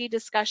strategy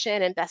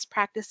discussion and best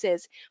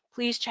practices,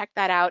 please check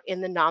that out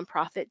in the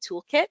nonprofit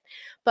toolkit.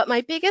 But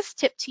my biggest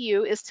tip to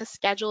you is to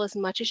schedule as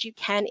much as you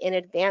can in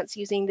advance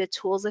using the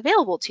tools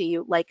available to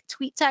you, like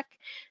TweetDeck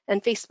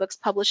and Facebook's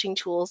publishing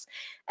tools.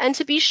 And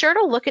to be sure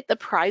to look at the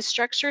prize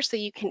structure so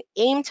you can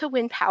aim to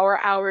win power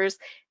hours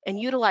and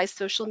utilize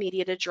social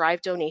media to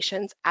drive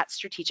donations at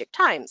strategic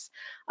times.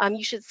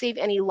 You should save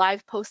any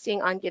live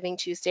posting on Giving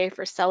Tuesday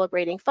for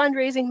celebrating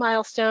fundraising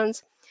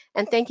milestones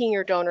and thanking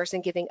your donors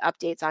and giving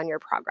updates on your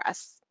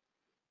progress.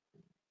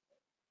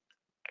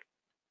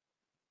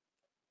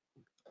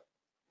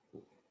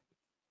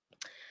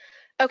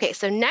 Okay,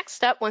 so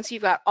next up, once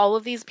you've got all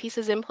of these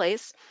pieces in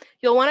place,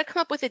 you'll want to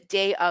come up with a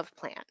day of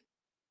plan.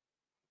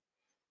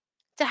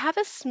 To have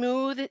a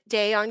smooth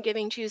day on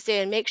Giving Tuesday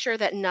and make sure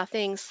that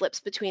nothing slips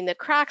between the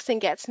cracks and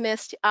gets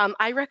missed,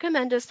 I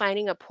recommend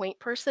assigning a point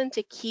person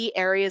to key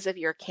areas of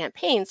your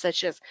campaign,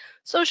 such as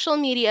social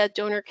media,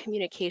 donor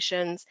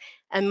communications,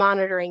 and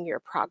monitoring your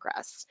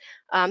progress.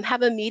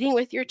 Have a meeting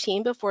with your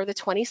team before the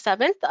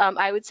 27th,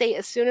 I would say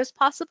as soon as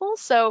possible.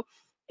 So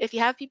if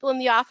you have people in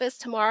the office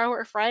tomorrow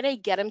or Friday,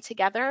 get them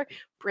together,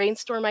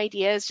 brainstorm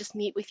ideas, just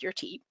meet with your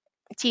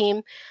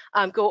team,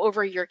 go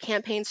over your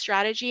campaign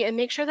strategy, and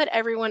make sure that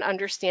everyone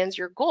understands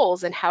your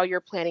goals and how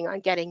you're planning on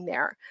getting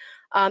there.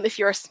 If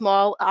you're a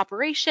small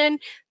operation,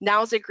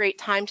 now's a great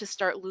time to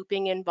start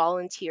looping in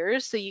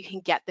volunteers so you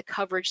can get the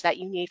coverage that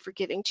you need for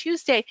Giving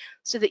Tuesday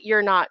so that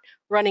you're not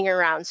running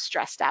around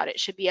stressed out. It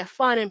should be a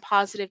fun and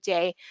positive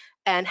day,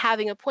 and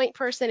having a point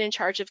person in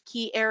charge of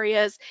key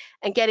areas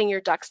and getting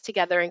your ducks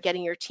together and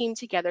getting your team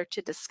together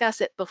to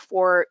discuss it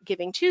before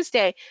Giving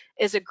Tuesday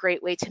is a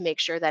great way to make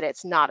sure that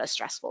it's not a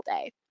stressful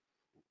day.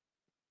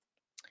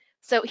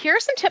 So here are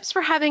some tips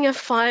for having a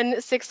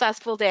fun,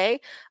 successful day.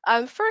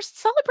 First,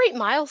 celebrate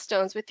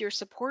milestones with your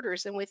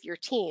supporters and with your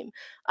team.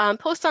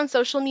 Post on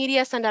social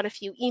media, send out a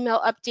few email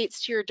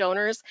updates to your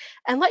donors,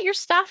 and let your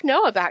staff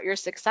know about your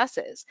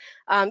successes.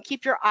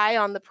 Keep your eye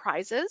on the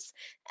prizes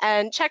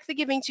and check the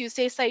Giving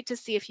Tuesday site to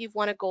see if you've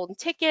won a golden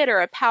ticket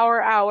or a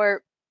power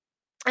hour,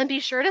 and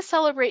be sure to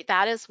celebrate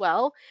that as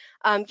well.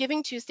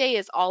 Giving Tuesday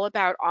is all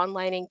about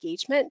online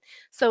engagement,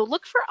 so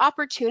look for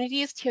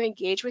opportunities to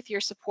engage with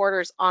your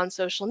supporters on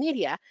social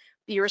media.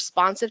 Be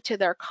responsive to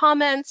their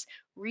comments,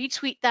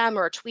 retweet them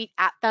or tweet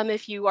at them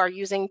if you are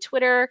using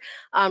Twitter,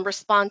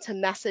 respond to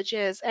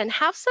messages, and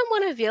have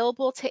someone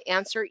available to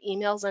answer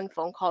emails and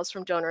phone calls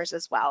from donors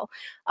as well.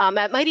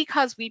 At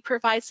Mightycause, we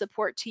provide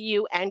support to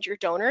you and your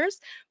donors,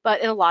 but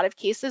in a lot of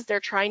cases,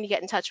 they're trying to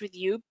get in touch with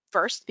you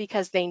first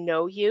because they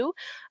know you,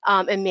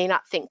 and may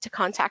not think to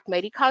contact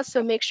Mightycause.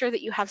 So make sure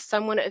that you have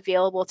someone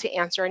available to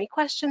answer any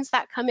questions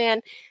that come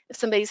in. If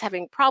somebody's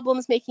having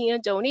problems making a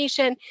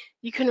donation,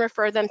 you can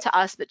refer them to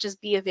us, but just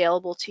be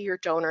available to your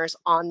donors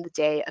on the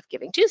day of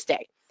Giving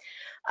Tuesday.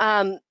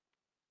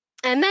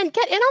 And then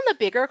get in on the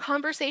bigger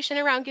conversation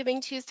around Giving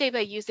Tuesday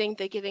by using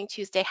the Giving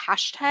Tuesday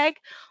hashtag.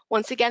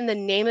 Once again, the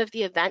name of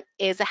the event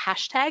is a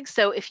hashtag.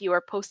 So if you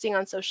are posting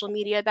on social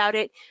media about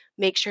it,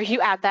 make sure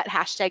you add that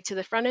hashtag to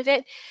the front of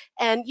it.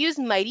 And use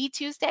Mighty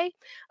Tuesday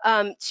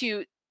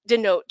to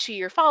denote to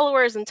your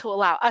followers and to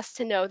allow us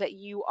to know that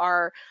you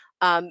are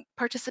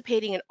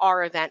participating in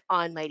our event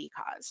on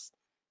Mightycause.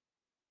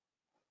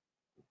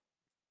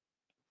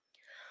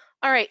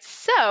 All right,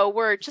 so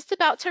we're just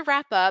about to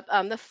wrap up.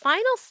 The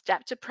final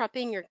step to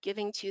prepping your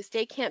Giving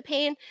Tuesday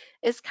campaign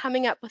is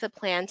coming up with a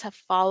plan to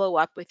follow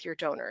up with your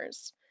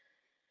donors.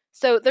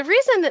 So the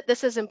reason that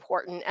this is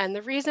important and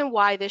the reason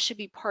why this should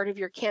be part of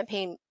your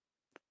campaign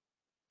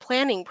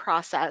planning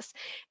process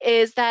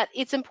is that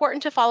it's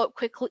important to follow up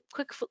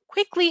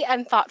quickly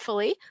and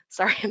thoughtfully.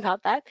 Sorry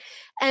about that.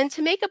 And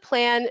to make a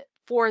plan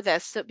for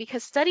this, so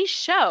because studies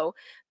show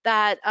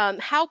that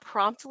how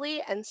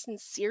promptly and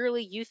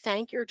sincerely you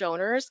thank your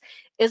donors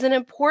is an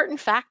important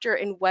factor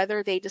in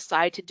whether they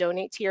decide to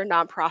donate to your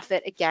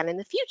nonprofit again in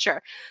the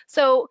future.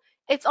 So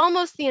it's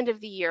almost the end of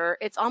the year.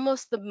 It's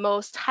almost the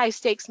most high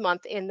stakes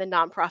month in the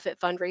nonprofit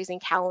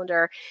fundraising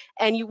calendar.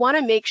 And you want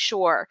to make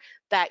sure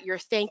that you're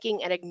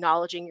thanking and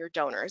acknowledging your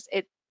donors.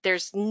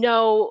 There's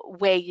no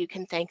way you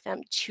can thank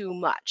them too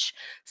much.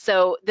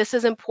 So this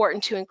is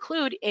important to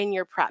include in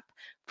your prep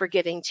for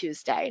Giving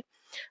Tuesday.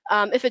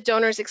 If a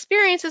donor's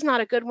experience is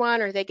not a good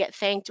one or they get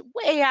thanked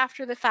way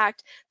after the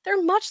fact,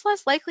 they're much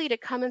less likely to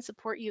come and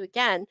support you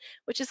again,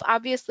 which is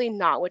obviously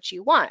not what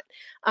you want.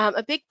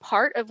 A big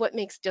part of what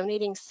makes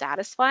donating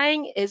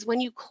satisfying is when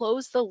you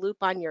close the loop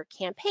on your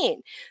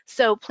campaign.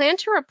 So plan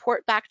to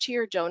report back to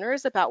your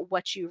donors about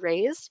what you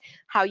raised,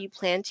 how you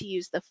plan to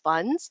use the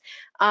funds,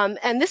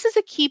 and this is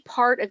a key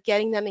part of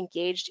getting them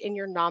engaged in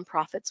your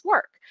nonprofit's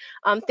work.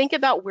 Think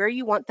about where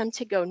you want them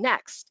to go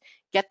next.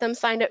 Get them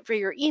signed up for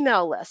your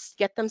email list.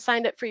 Get them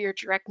signed up for your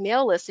direct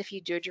mail list if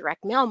you do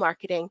direct mail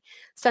marketing.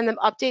 Send them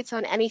updates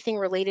on anything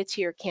related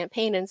to your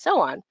campaign and so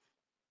on.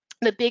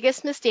 The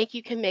biggest mistake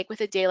you can make with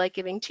a day like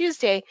Giving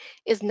Tuesday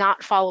is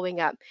not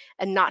following up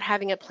and not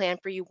having a plan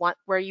for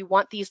where you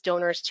want these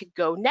donors to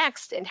go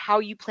next and how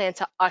you plan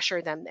to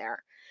usher them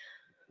there.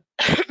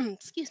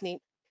 Excuse me.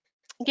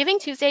 Giving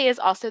Tuesday is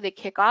also the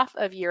kickoff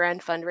of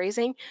year-end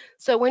fundraising.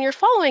 So when you're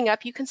following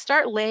up, you can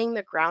start laying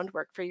the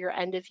groundwork for your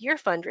end of year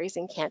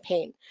fundraising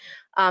campaign.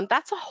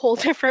 That's a whole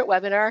different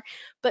webinar,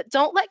 but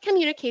don't let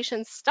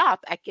communications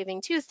stop at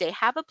Giving Tuesday.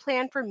 Have a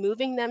plan for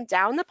moving them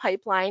down the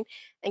pipeline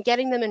and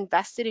getting them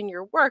invested in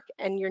your work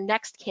and your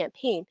next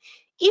campaign.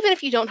 even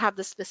if you don't have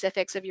the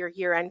specifics of your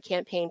year-end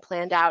campaign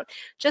planned out,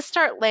 just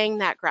start laying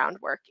that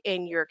groundwork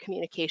in your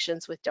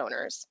communications with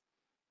donors.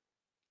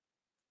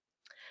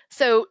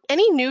 So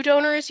any new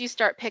donors you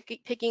start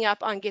picking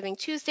up on Giving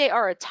Tuesday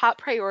are a top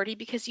priority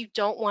because you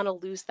don't want to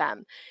lose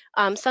them.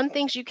 Some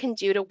things you can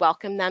do to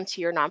welcome them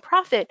to your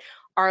nonprofit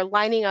are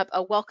lining up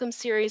a welcome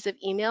series of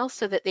emails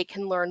so that they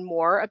can learn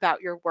more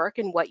about your work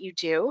and what you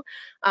do.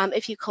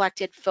 If you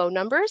collected phone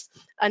numbers,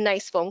 a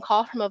nice phone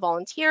call from a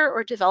volunteer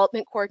or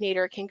development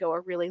coordinator can go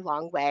a really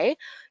long way.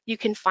 You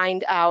can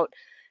find out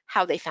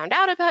how they found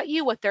out about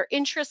you, what their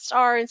interests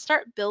are, and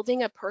start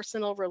building a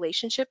personal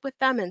relationship with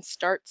them and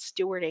start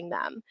stewarding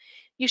them.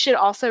 You should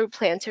also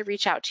plan to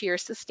reach out to your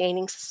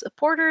sustaining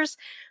supporters.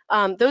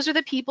 Those are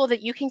the people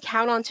that you can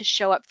count on to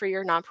show up for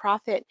your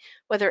nonprofit,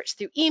 whether it's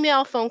through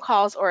email, phone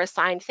calls, or a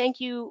signed thank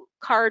you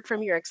card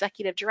from your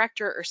executive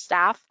director or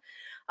staff.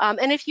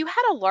 And if you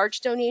had a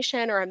large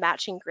donation or a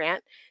matching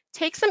grant,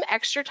 take some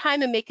extra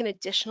time and make an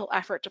additional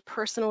effort to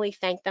personally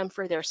thank them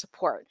for their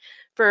support.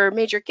 For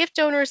major gift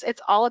donors,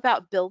 it's all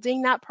about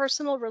building that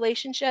personal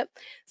relationship.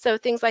 So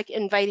things like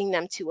inviting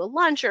them to a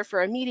lunch or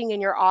for a meeting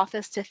in your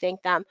office to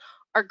thank them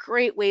are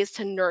great ways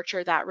to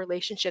nurture that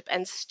relationship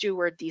and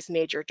steward these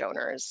major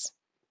donors.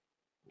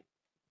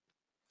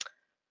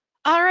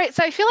 All right,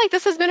 so I feel like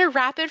this has been a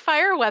rapid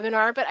fire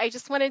webinar, but I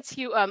just wanted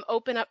to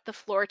open up the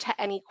floor to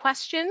any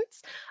questions.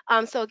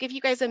 So I'll give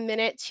you guys a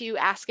minute to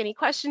ask any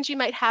questions you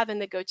might have in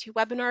the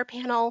GoToWebinar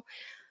panel.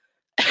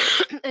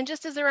 And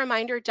just as a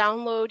reminder,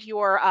 download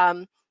your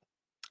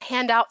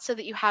handout so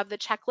that you have the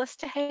checklist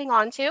to hang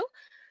on to.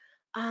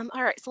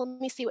 All right, so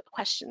let me see what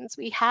questions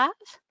we have.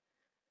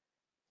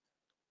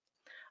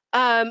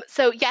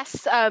 So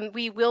yes,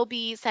 we will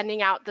be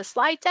sending out the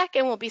slide deck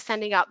and we'll be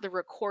sending out the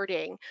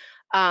recording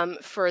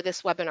for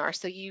this webinar.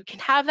 So you can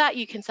have that,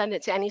 you can send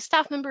it to any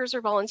staff members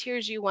or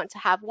volunteers you want to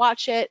have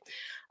watch it.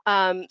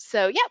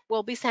 So yeah,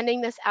 we'll be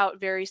sending this out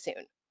very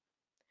soon.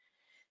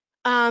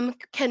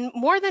 Can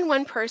more than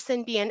one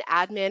person be an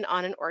admin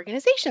on an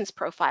organization's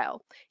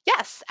profile?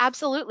 Yes,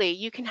 absolutely.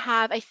 You can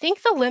have, I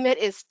think the limit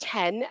is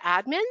 10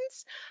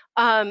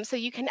 admins. So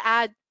you can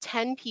add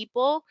 10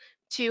 people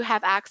to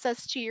have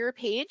access to your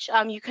page.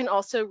 You can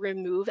also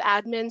remove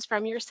admins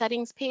from your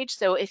settings page.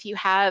 So if you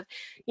have,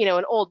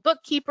 an old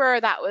bookkeeper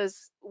that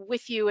was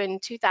with you in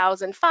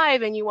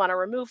 2005 and you want to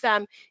remove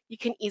them, you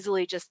can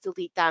easily just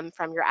delete them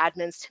from your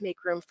admins to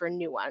make room for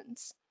new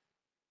ones.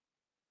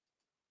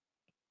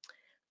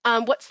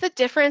 What's the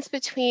difference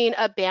between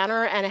a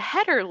banner and a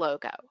header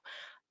logo?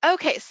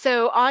 Okay,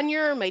 so on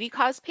your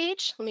Mightycause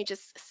page, let me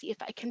just see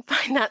if I can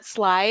find that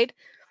slide.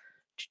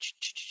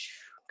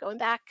 Going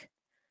back.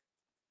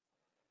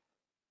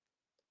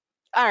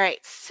 All right,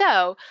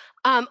 so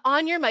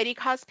on your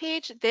Mightycause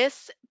page,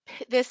 this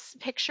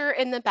picture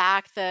in the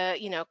back,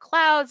 the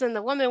clouds and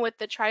the woman with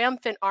the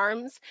triumphant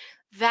arms,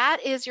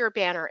 that is your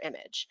banner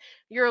image.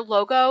 Your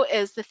logo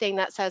is the thing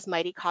that says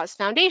Mightycause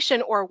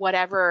Foundation or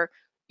whatever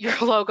your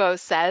logo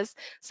says.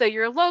 So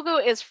your logo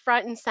is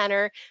front and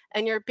center,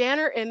 and your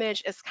banner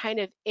image is kind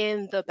of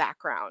in the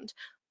background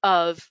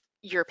of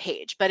your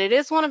page, but it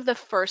is one of the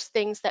first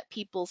things that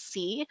people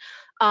see.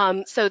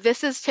 So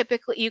this is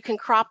typically, you can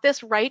crop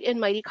this right in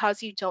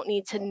Mightycause. You don't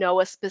need to know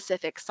a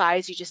specific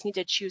size. You just need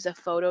to choose a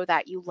photo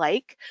that you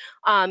like.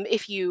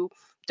 If you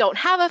don't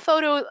have a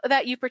photo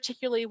that you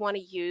particularly want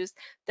to use,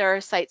 there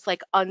are sites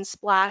like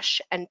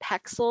Unsplash and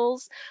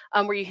Pexels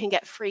where you can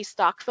get free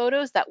stock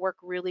photos that work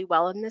really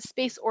well in this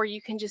space, or you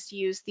can just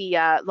use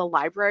the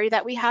library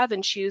that we have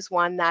and choose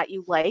one that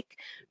you like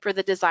for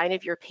the design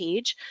of your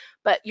page.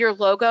 But your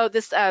logo,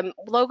 this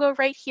logo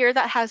right here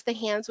that has the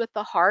hands with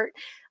the heart,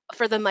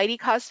 for the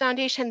Mightycause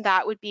Foundation,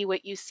 that would be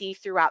what you see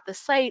throughout the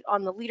site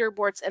on the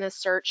leaderboards in a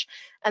search.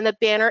 And the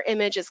banner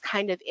image is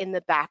kind of in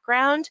the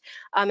background,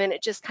 and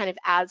it just kind of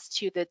adds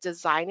to the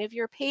design of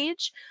your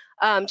page.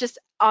 Just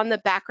on the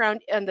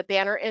background and the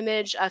banner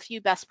image, a few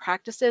best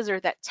practices are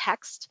that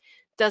text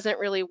doesn't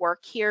really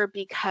work here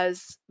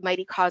because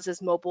Mightycause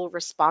is mobile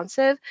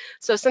responsive.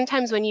 So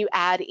sometimes when you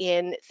add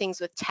in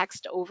things with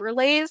text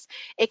overlays,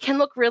 it can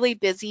look really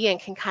busy and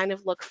can kind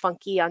of look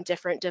funky on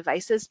different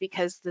devices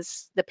because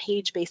the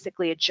page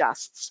basically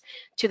adjusts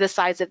to the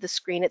size of the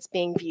screen it's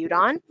being viewed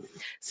on.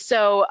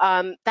 So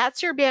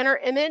that's your banner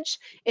image.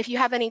 If you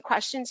have any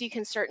questions, you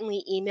can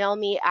certainly email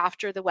me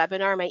after the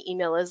webinar. My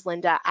email is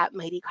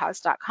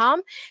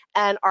linda@mightycause.com,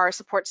 and our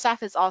support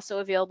staff is also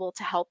available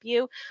to help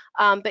you.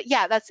 But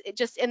yeah, that's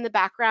just in the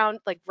background,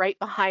 like right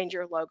behind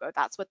your logo.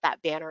 That's what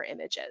that banner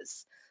image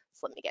is.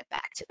 So let me get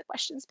back to the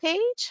questions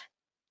page.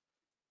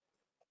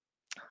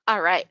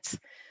 All right,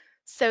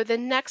 so the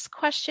next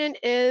question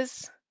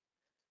is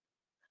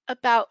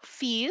about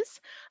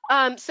fees.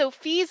 So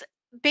fees,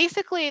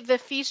 basically the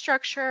fee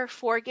structure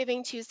for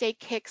Giving Tuesday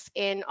kicks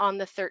in on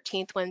the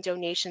 13th when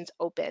donations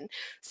open.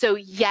 So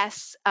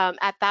yes,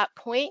 at that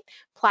point,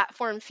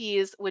 platform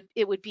fees would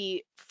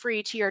be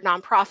free to your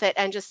nonprofit.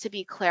 And just to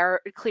be clear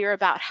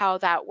about how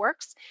that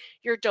works,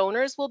 your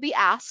donors will be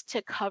asked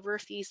to cover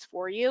fees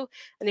for you.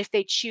 And if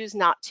they choose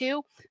not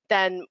to,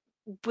 then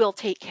will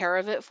take care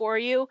of it for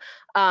you.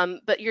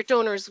 But your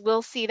donors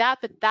will see that,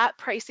 but that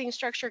pricing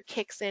structure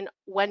kicks in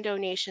when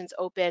donations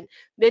open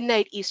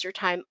midnight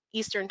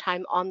Eastern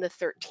time on the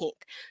 13th.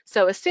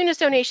 So as soon as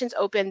donations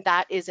open,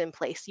 that is in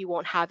place. You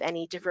won't have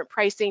any different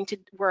pricing to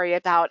worry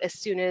about. As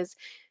soon as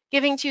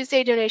Giving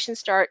Tuesday donations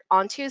start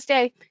on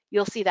Tuesday,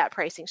 you'll see that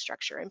pricing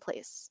structure in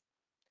place.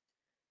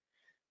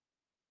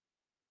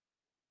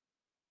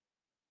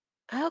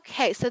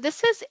 Okay, so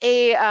this is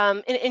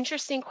an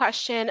interesting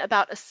question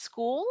about a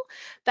school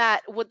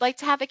that would like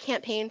to have a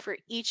campaign for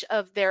each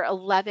of their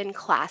 11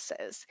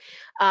 classes.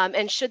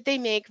 And should they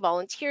make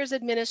volunteers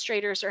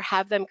administrators or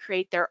have them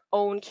create their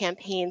own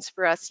campaigns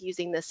for us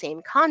using the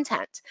same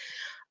content?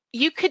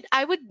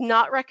 I would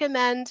not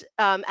recommend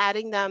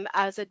adding them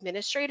as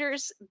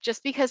administrators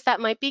just because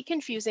that might be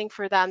confusing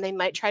for them. They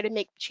might try to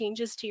make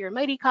changes to your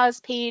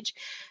Mightycause page.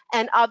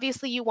 And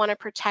obviously you want to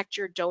protect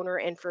your donor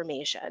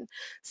information.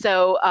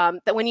 So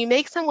that when you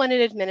make someone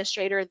an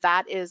administrator,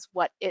 that is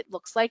what it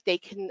looks like. They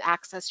can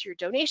access your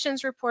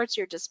donations reports,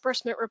 your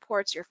disbursement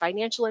reports, your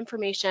financial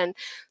information.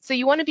 So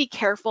you want to be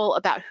careful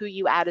about who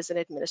you add as an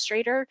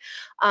administrator.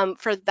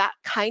 For that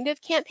kind of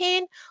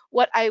campaign,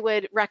 what I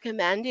would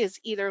recommend is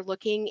either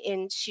looking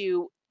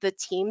into the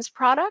Teams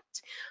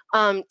product.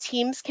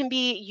 Teams can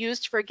be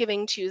used for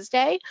Giving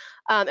Tuesday,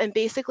 and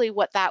basically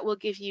what that will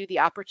give you the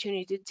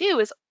opportunity to do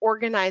is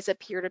organize a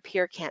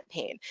peer-to-peer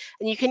campaign.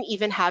 And you can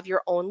even have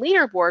your own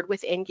leaderboard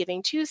within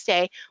Giving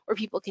Tuesday where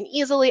people can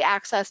easily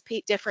access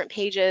different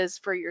pages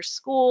for your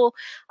school,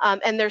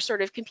 and they're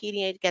sort of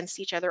competing against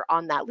each other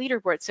on that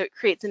leaderboard. So it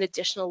creates an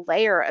additional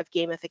layer of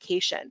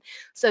gamification.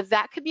 So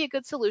that could be a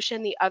good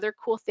solution. The other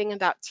cool thing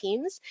about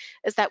Teams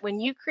is that when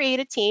you create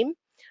a team,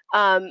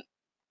 um,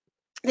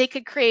 they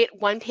could create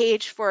one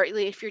page for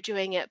if you're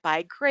doing it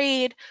by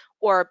grade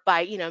or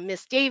by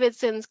Miss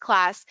Davidson's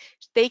class.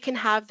 They can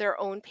have their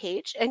own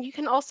page, and you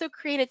can also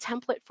create a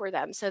template for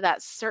them so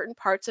that certain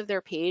parts of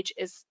their page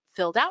is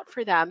filled out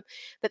for them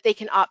that they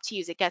can opt to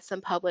use. It gets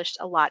them published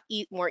a lot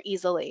more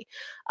easily.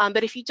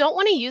 But if you don't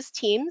want to use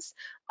Teams,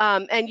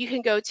 and you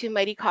can go to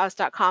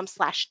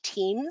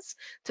mightycause.com/teams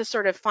to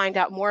sort of find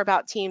out more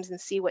about Teams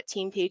and see what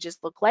team pages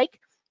look like.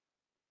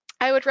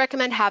 I would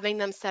recommend having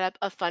them set up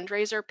a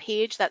fundraiser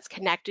page that's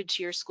connected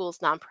to your school's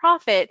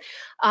nonprofit,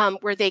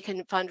 where they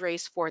can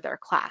fundraise for their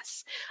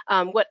class.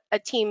 What a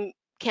team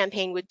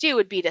campaign would do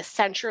would be to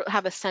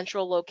have a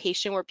central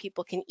location where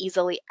people can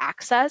easily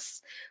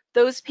access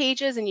those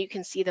pages and you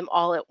can see them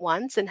all at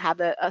once and have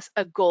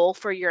a goal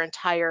for your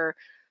entire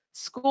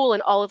school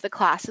and all of the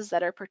classes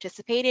that are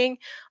participating.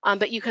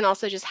 But you can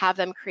also just have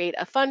them create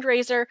a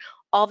fundraiser.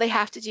 All they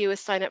have to do is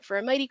sign up for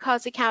a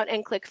Mightycause account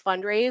and click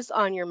fundraise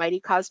on your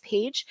Mightycause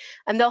page,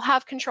 and they'll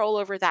have control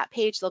over that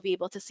page. They'll be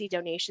able to see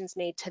donations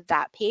made to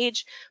that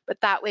page, but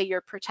that way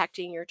you're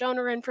protecting your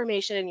donor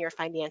information and your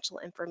financial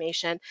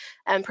information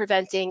and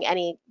preventing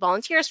any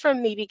volunteers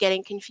from maybe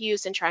getting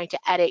confused and trying to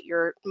edit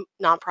your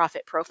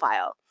nonprofit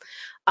profile.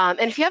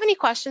 And if you have any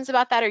questions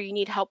about that or you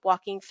need help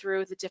walking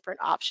through the different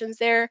options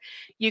there,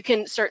 you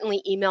can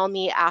certainly email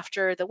me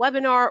after the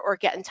webinar or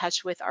get in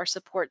touch with our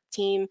support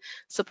team,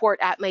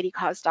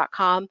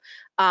 support@mightycause.com,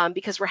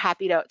 because we're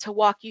happy to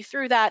walk you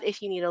through that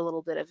if you need a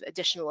little bit of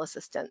additional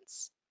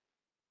assistance.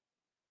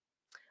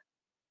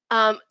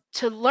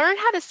 To learn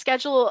how to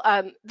schedule,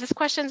 this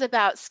question's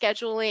about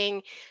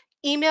scheduling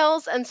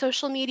emails and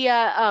social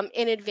media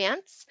in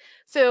advance.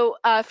 So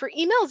for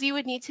emails, you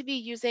would need to be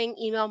using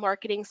email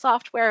marketing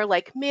software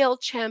like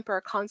MailChimp or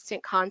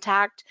Constant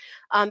Contact.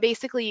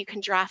 Basically, you can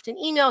draft an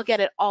email, get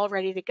it all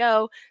ready to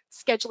go,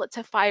 schedule it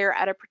to fire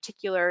at a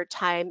particular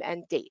time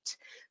and date.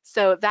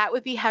 So that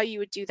would be how you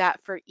would do that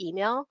for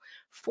email.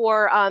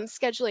 For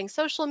scheduling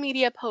social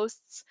media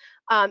posts,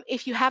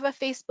 if you have a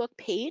Facebook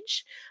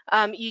page,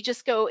 you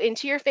just go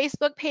into your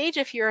Facebook page.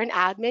 If you're an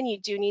admin, you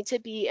do need to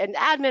be an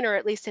admin or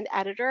at least an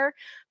editor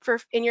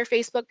in your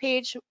Facebook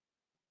page.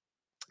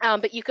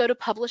 But you go to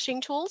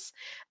publishing tools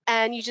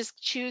and you just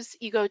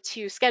you go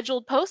to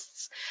scheduled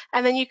posts,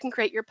 and then you can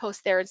create your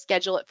post there and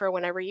schedule it for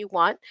whenever you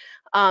want.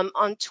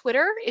 On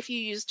Twitter, if you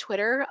use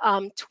Twitter,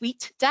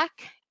 TweetDeck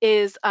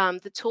is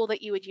the tool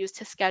that you would use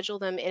to schedule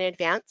them in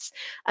advance,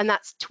 and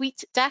that's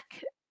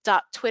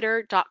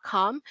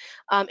tweetdeck.twitter.com.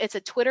 It's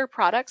a Twitter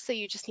product, so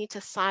you just need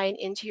to sign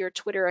into your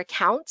Twitter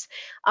account.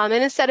 And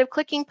instead of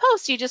clicking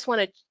post, you just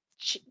want to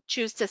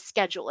choose to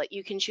schedule it.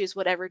 You can choose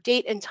whatever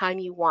date and time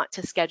you want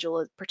to schedule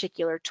a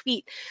particular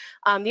tweet.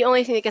 The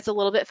only thing that gets a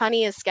little bit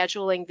funny is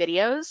scheduling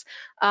videos.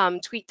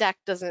 TweetDeck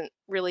doesn't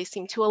really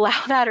seem to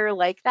allow that or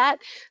like that.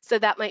 So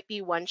that might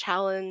be one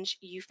challenge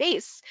you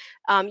face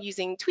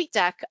using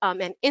TweetDeck.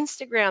 And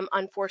Instagram,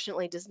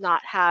 unfortunately, does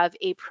not have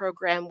a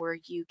program where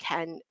you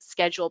can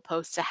schedule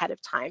posts ahead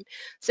of time.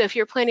 So if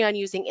you're planning on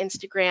using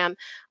Instagram,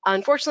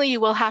 unfortunately,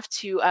 you will have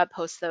to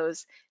post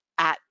those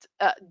at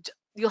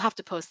you'll have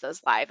to post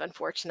those live,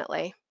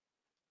 unfortunately.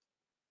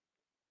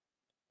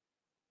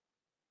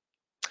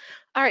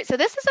 All right, so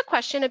this is a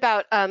question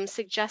about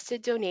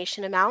suggested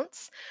donation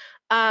amounts.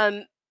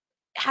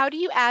 how do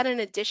you add an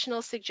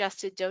additional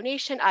suggested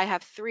donation? I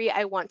have 3.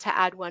 I want to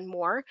add one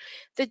more.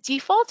 The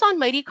default on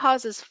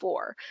Mightycause is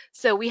 4.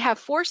 So we have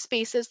 4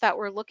 spaces that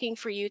we're looking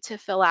for you to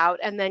fill out,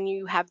 and then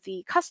you have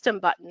the custom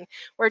button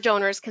where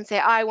donors can say,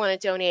 I want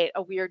to donate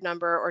a weird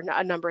number or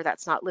a number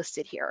that's not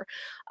listed here.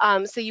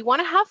 So you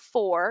want to have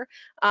 4.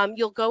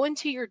 You'll go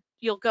into your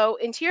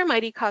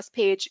Mightycause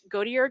page,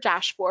 go to your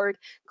dashboard,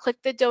 click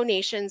the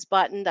donations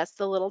button, that's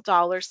the little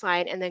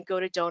 $sign, and then go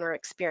to donor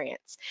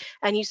experience.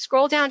 And you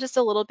scroll down just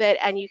a little bit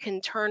and you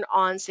can turn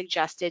on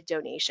suggested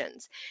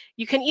donations.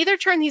 You can either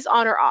turn these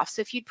on or off.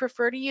 So if you'd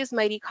prefer to use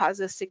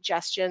Mightycause's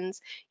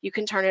suggestions, you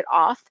can turn it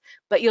off,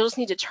 but you'll just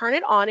need to turn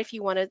it on if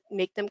you want to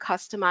make them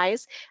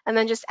customized, and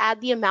then just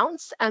add the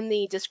amounts and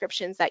the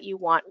descriptions that you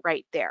want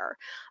right there.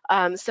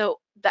 So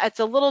that's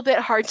a little bit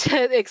hard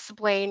to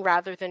explain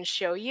rather than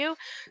show you.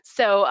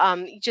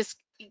 So just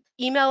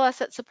email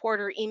us at support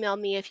or email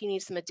me if you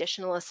need some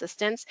additional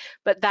assistance,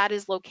 but that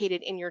is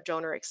located in your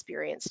donor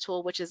experience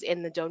tool, which is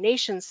in the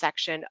donations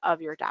section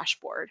of your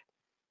dashboard.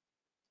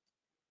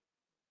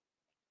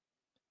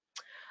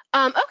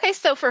 Okay,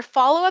 so for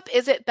follow-up,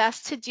 is it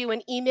best to do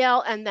an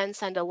email and then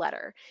send a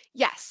letter?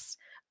 Yes.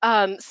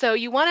 So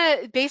you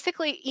want to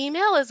basically,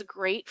 email is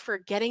great for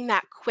getting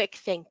that quick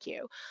thank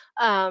you.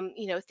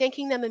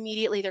 Thanking them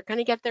immediately. They're going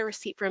to get their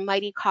receipt from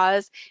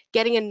Mightycause,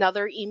 getting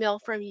another email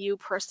from you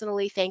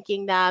personally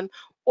thanking them,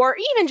 or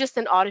even just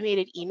an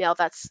automated email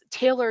that's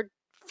tailored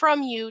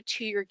from you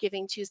to your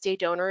Giving Tuesday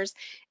donors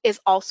is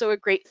also a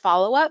great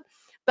follow-up.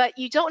 But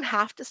you don't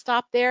have to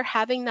stop there.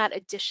 Having that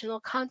additional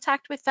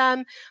contact with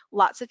them,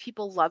 lots of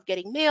people love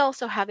getting mail,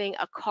 so having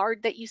a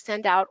card that you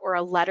send out or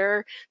a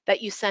letter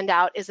that you send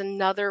out is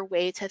another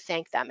way to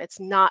thank them. It's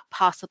not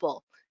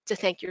possible to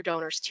thank your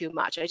donors too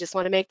much. I just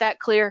want to make that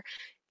clear.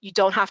 You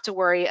don't have to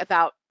worry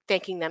about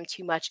thanking them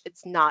too much.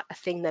 It's not a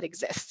thing that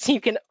exists. You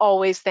can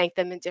always thank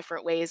them in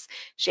different ways,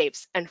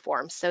 shapes, and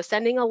forms. So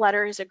sending a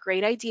letter is a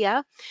great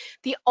idea.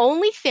 The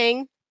only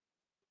thing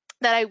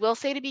that I will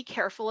say to be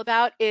careful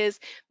about is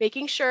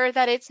making sure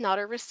that it's not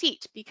a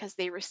receipt, because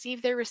they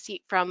receive their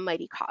receipt from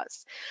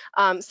Mightycause.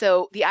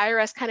 So the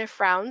IRS kind of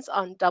frowns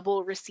on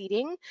double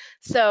receipting.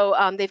 So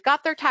they've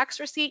got their tax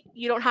receipt.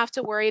 You don't have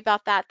to worry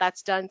about that.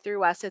 That's done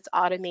through us. It's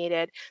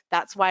automated.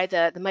 That's why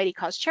the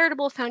Mightycause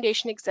Charitable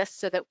Foundation exists,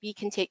 so that we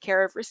can take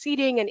care of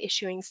receipting and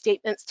issuing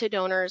statements to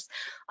donors.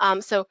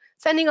 So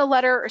sending a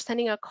letter or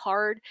sending a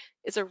card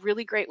is a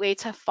really great way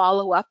to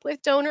follow up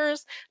with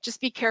donors. Just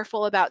be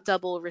careful about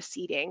double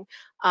receipting.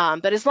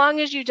 But as long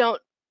as you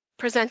don't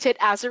present it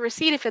as a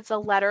receipt, if it's a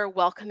letter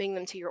welcoming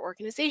them to your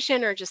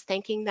organization or just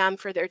thanking them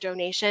for their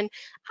donation,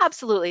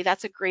 absolutely,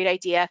 that's a great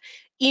idea.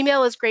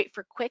 Email is great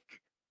for quick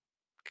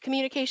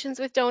communications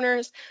with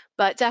donors,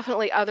 but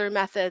definitely other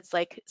methods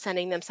like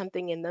sending them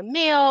something in the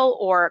mail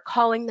or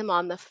calling them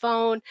on the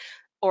phone,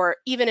 or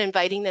even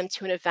inviting them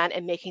to an event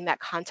and making that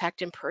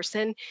contact in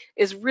person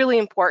is really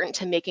important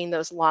to making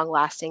those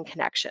long-lasting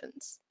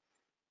connections.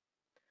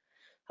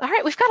 All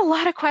right, we've got a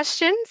lot of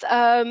questions.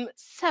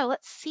 So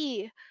let's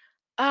see.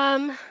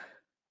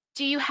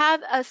 Do you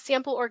have a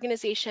sample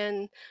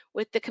organization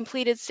with the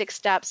completed 6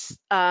 steps?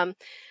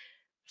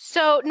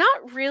 So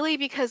not really,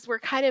 because we're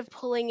kind of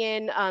pulling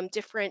in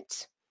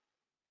different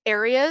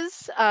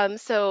areas.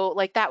 So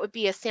like that would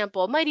be a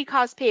sample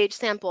Mightycause page,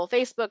 sample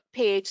Facebook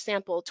page,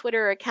 sample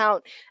Twitter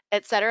account,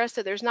 etc.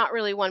 So there's not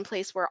really one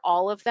place where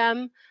all of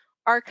them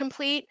are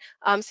complete.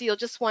 So you'll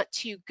just want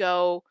to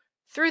go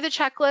through the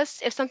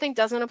checklist. If something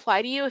doesn't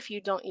apply to you, if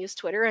you don't use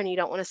Twitter and you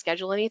don't want to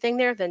schedule anything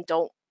there, then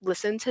don't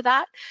listen to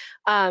that.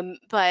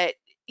 But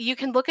you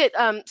can look at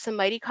some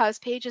Mightycause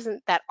pages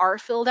that are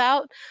filled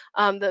out.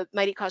 The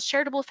Mightycause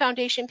Charitable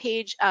Foundation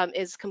page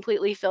is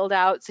completely filled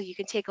out, so you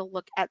can take a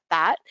look at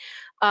that.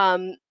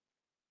 And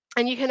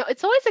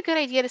it's always a good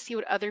idea to see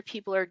what other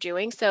people are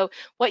doing. So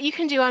what you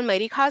can do on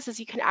Mightycause is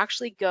you can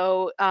actually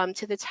go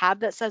to the tab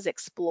that says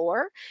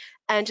Explore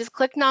and just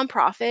click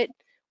nonprofit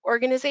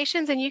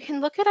organizations, and you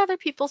can look at other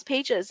people's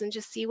pages and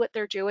just see what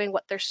they're doing,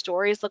 what their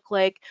stories look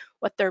like,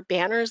 what their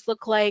banners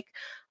look like.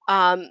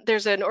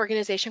 There's an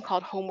organization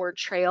called Homeward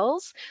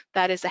Trails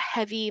that is a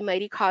heavy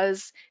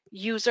Mightycause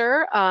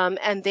user,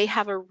 and they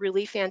have a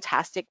really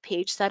fantastic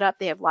page set up.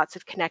 They have lots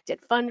of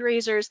connected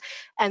fundraisers,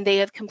 and they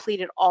have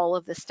completed all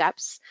of the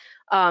steps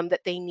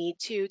that they need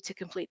to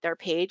complete their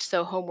page.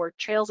 So Homeward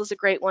Trails is a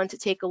great one to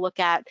take a look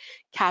at.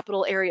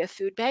 Capital Area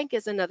Food Bank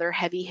is another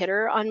heavy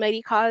hitter on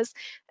Mightycause,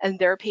 and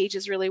their page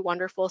is really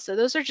wonderful. So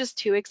those are just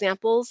 2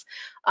 examples.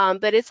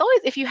 But it's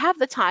always, if you have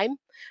the time,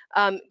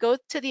 go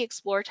to the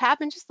Explore tab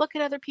and just look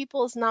at other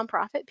people's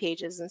nonprofit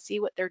pages and see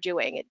what they're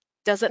doing. It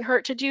doesn't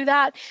hurt to do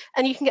that,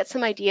 and you can get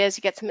some ideas,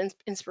 you get some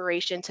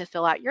inspiration to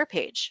fill out your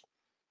page.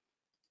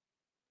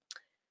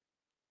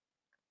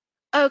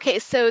 Okay,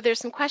 so there's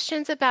some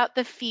questions about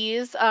the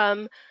fees.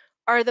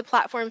 Are the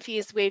platform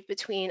fees waived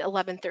between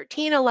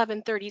 11/13,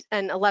 11/30,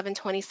 and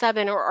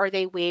 11/27, or are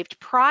they waived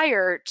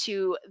prior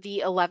to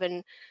the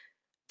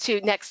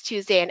next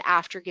Tuesday and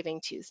after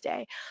Giving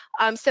Tuesday?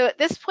 So at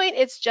this point,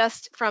 it's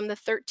just from the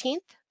 13th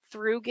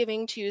through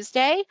Giving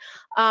Tuesday.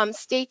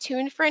 Stay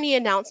tuned for any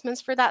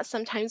announcements for that.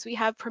 Sometimes we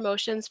have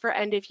promotions for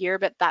end of year,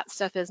 but that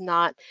stuff is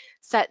not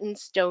set in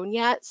stone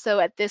yet. So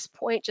at this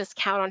point, just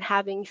count on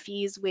having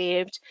fees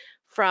waived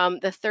from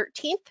the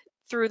 13th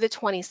through the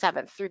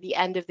 27th, through the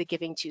end of the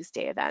Giving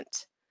Tuesday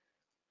event.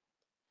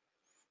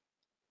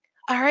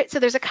 All right, so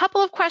there's a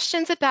couple of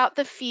questions about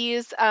the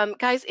fees.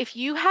 Guys, if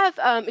you have,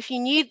 if you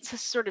need to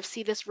sort of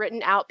see this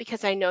written out,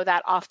 because I know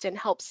that often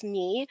helps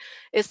me,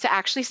 is to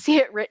actually see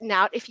it written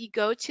out. If you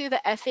go to the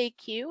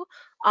FAQ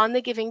on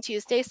the Giving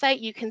Tuesday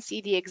site, you can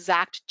see the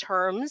exact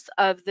terms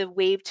of the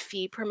waived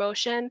fee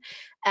promotion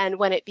and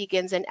when it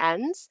begins and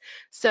ends.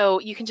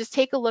 So you can just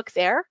take a look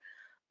there.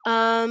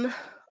 Let's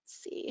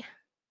see.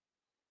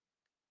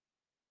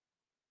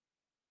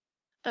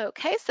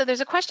 Okay, so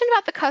there's a question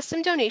about the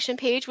custom donation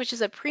page, which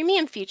is a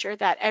premium feature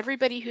that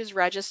everybody who's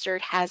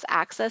registered has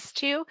access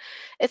to.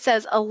 It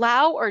says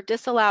allow or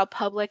disallow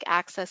public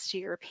access to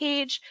your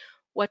page.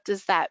 What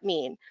does that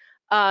mean?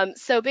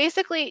 So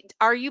basically,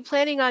 are you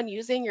planning on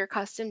using your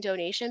custom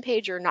donation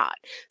page or not?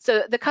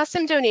 So the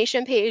custom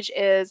donation page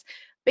is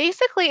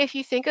basically, if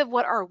you think of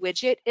what our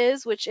widget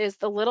is, which is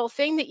the little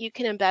thing that you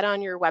can embed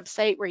on your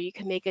website where you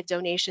can make a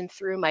donation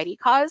through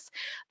Mightycause,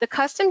 the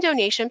custom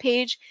donation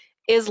page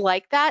is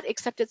like that,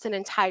 except it's an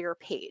entire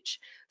page.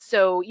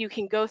 So you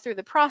can go through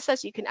the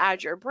process, you can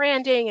add your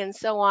branding and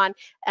so on,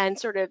 and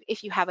sort of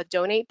if you have a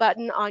donate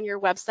button on your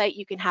website,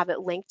 you can have it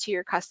linked to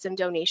your custom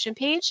donation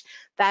page.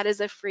 That is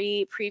a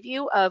free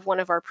preview of one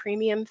of our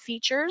premium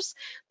features.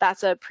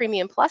 That's a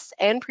Premium Plus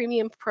and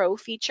Premium Pro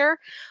feature.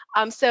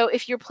 So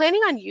if you're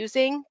planning on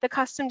using the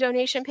custom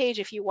donation page,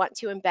 if you want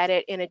to embed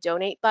it in a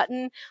donate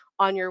button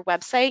on your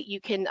website,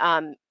 you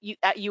can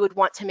you would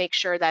want to make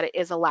sure that it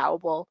is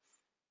allowable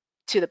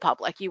to the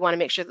public. You want to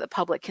make sure that the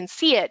public can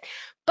see it.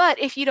 But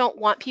if you don't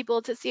want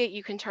people to see it,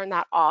 you can turn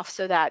that off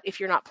so that if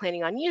you're not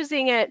planning on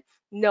using it,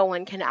 no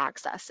one can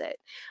access it.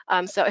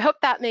 So I hope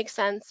that makes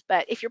sense.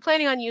 But if you're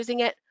planning on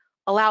using it,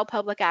 allow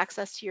public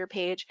access to your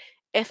page.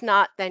 If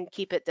not, then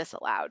keep it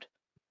disallowed.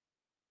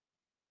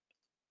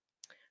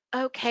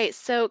 Okay,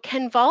 so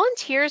can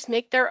volunteers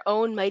make their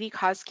own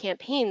Mightycause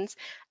campaigns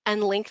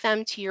and link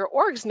them to your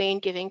org's main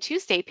Giving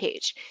Tuesday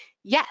page?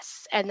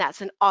 Yes, and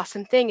that's an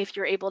awesome thing if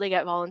you're able to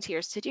get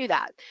volunteers to do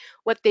that.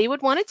 What they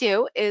would want to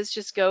do is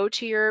just go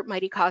to your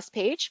Mightycause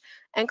page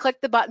and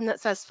click the button that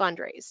says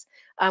fundraise.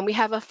 We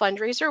have a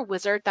fundraiser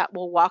wizard that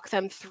will walk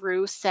them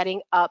through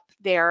setting up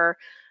their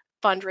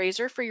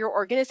fundraiser for your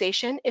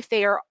organization. If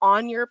they are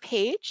on your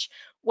page,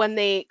 when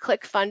they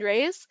click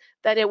fundraise,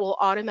 then it will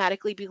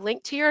automatically be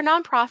linked to your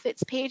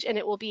nonprofits page and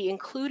it will be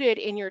included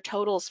in your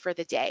totals for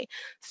the day.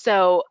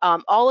 So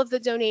all of the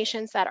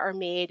donations that are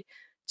made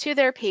to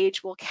their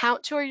page will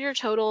count toward your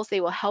totals.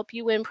 They will help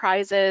you win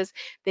prizes.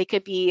 They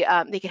could be,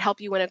 they could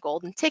help you win a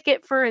golden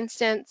ticket, for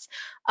instance.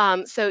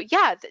 So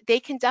yeah,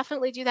 they can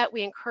definitely do that.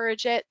 We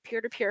encourage it.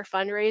 Peer-to-peer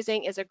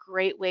fundraising is a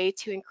great way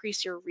to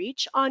increase your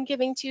reach on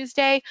Giving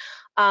Tuesday.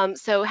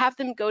 So have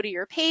them go to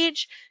your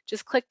page,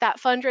 just click that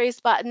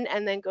fundraise button,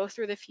 and then go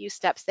through the few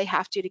steps they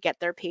have to get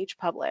their page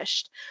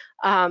published.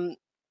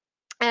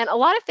 And a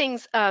lot of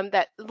things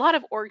that a lot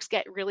of orgs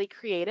get really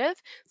creative.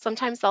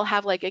 Sometimes they'll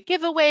have like a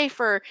giveaway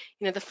for,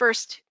 the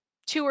first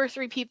 2 or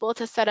 3 people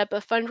to set up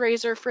a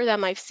fundraiser for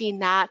them. I've seen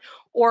that,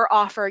 or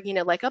offer,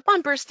 like a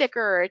bumper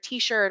sticker or a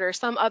t-shirt or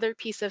some other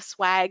piece of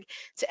swag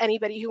to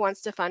anybody who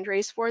wants to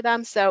fundraise for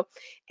them. So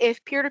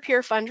if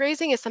peer-to-peer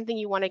fundraising is something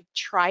you want to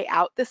try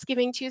out this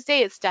Giving Tuesday,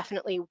 it's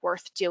definitely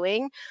worth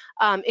doing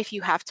if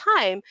you have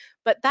time.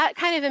 But that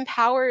kind of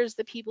empowers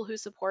the people who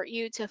support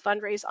you to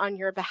fundraise on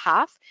your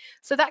behalf.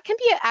 So that can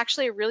be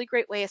actually a really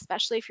great way,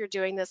 especially if you're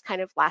doing this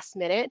kind of last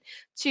minute,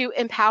 to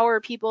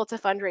empower people to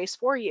fundraise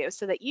for you,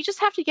 so that you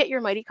just have to get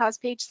your Mightycause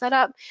page set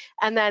up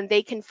and then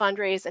they can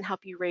fundraise and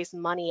help you raise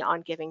money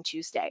on Giving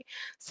Tuesday.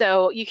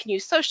 So you can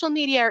use social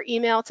media or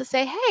email to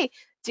say, hey,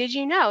 did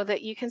you know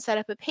that you can set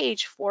up a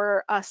page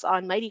for us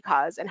on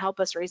Mightycause and help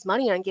us raise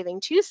money on Giving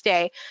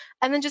Tuesday?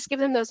 And then just give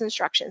them those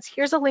instructions.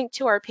 Here's a link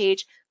to our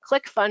page,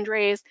 click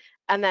fundraise,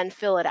 and then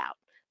fill it out.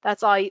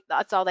 That's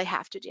all they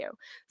have to do.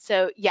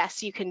 So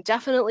yes, you can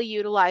definitely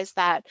utilize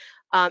that.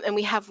 And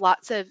we have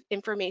lots of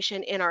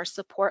information in our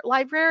support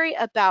library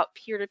about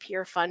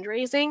peer-to-peer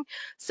fundraising.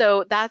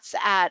 So that's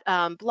at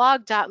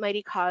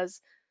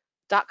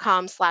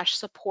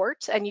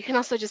blog.mightycause.com/support, and you can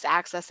also just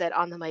access it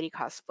on the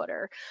Mightycause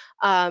footer.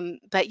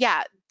 But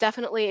yeah,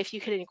 definitely if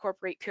you could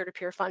incorporate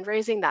peer-to-peer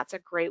fundraising, that's a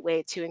great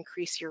way to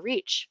increase your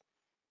reach.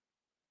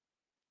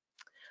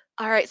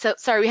 All right, so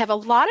sorry, we have a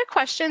lot of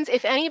questions.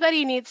 If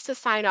anybody needs to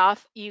sign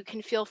off, you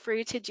can feel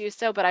free to do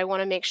so, but I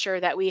want to make sure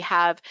that we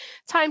have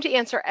time to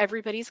answer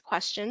everybody's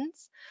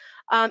questions.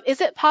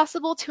 Is it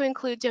possible to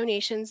include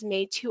donations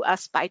made to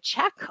us by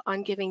check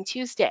on Giving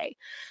Tuesday?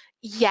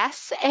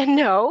 Yes and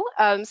no.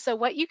 So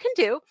what you can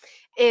do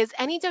is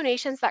any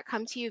donations that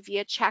come to you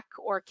via check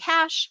or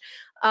cash,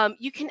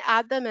 you can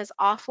add them as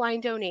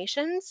offline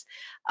donations.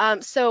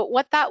 So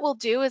what that will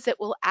do is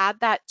it will add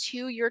that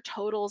to your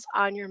totals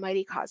on your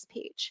Mightycause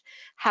page.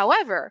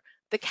 However,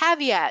 The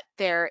caveat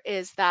there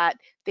is that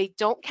they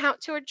don't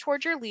count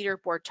toward your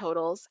leaderboard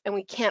totals, and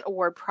we can't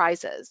award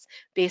prizes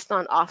based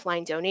on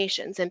offline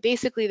donations. And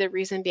basically the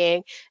reason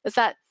being is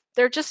that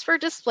they're just for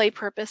display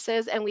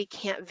purposes and we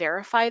can't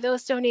verify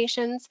those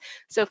donations.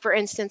 So for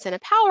instance, in a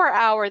power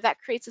hour, that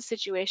creates a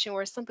situation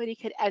where somebody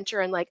could enter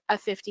in like a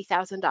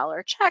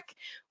 $50,000 check,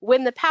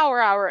 win the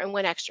power hour and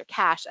win extra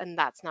cash, and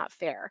that's not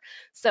fair.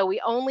 So we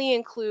only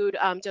include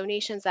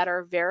donations that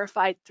are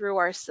verified through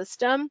our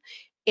system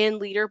in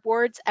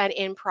leaderboards and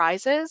in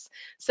prizes.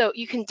 So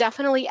you can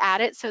definitely add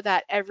it so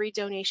that every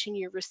donation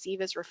you receive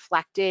is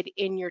reflected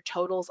in your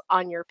totals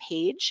on your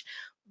page,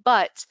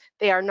 but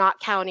they are not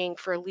counting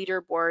for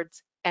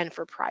leaderboards and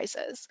for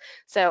prizes.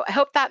 So I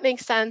hope that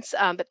makes sense,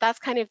 but that's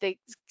kind of the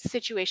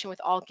situation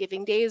with all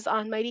giving days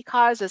on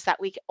Mightycause, is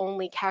that we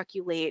only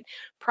calculate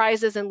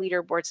prizes and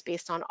leaderboards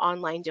based on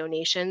online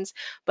donations.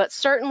 But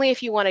certainly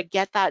if you want to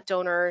get that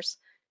donor's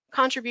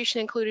contribution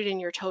included in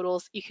your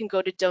totals, you can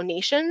go to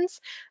donations,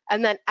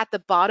 and then at the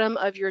bottom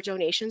of your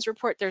donations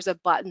report, there's a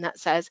button that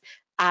says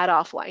add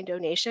offline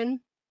donation,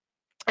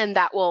 and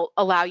that will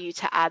allow you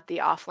to add the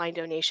offline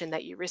donation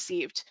that you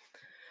received.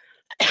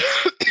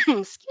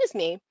 Excuse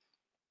me.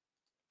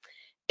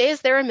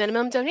 Is there a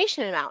minimum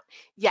donation amount?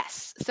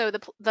 Yes. So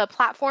the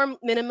platform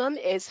minimum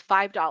is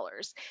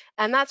 $5.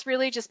 And that's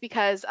really just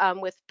because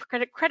with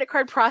credit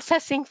card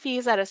processing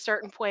fees at a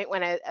certain point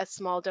when a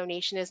small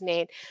donation is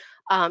made,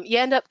 you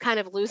end up kind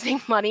of losing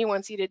money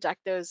once you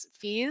deduct those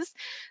fees.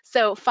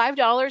 So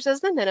 $5 is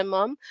the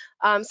minimum.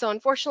 So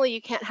unfortunately,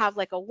 you can't have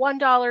like a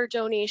 $1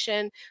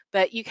 donation,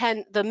 but you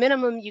can, the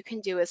minimum you can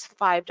do is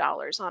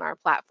 $5 on our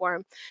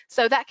platform.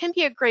 So that can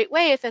be a great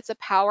way if it's a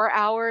power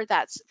hour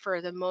that's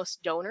for the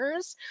most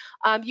donors.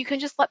 You can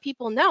just let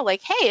people know,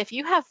 like, hey, if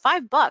you have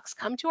 $5,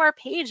 come to our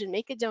page and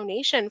make a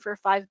donation for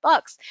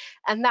 $5,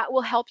 and that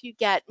will help you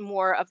get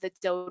more of the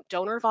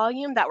donor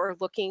volume that we're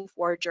looking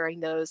for during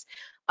those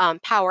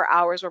power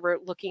hours where we're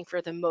looking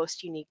for the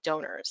most unique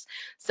donors.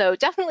 So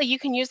definitely you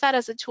can use that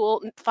as a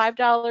tool.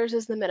 $5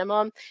 is the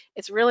minimum.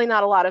 It's really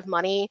not a lot of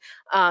money.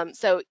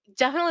 So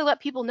definitely let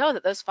people know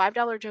that those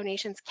 $5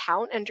 donations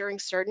count, and during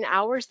certain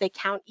hours they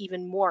count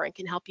even more and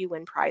can help you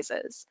win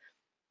prizes.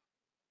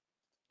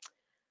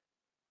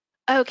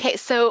 Okay,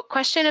 so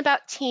question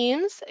about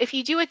teams. If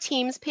you do a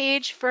teams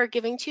page for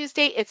Giving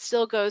Tuesday, it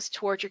still goes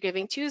towards your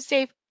Giving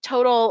Tuesday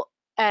total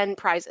and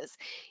prizes.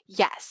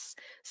 Yes.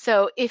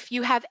 So if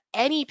you have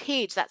any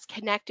page that's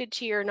connected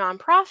to your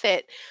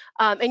nonprofit,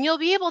 and you'll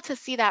be able to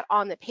see that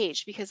on the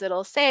page because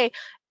it'll say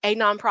a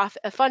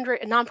nonprofit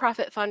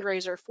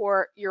fundraiser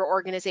for your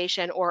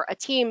organization or a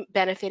team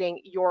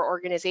benefiting your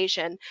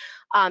organization,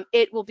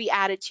 it will be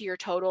added to your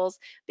totals.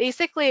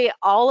 Basically,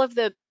 all of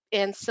the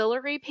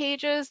ancillary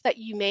pages that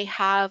you may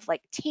have,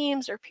 like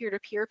teams or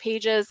peer-to-peer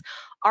pages,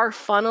 are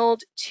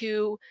funneled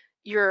to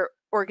your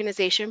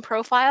organization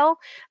profile,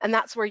 and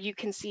that's where you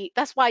can see,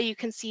 that's why you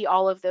can see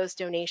all of those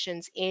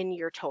donations in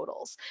your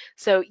totals.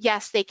 So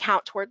yes, they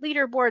count toward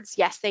leaderboards,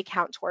 yes, they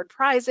count toward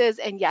prizes,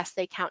 and yes,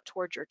 they count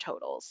toward your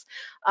totals.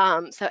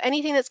 So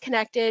anything that's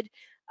connected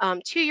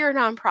to your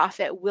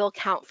nonprofit will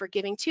count for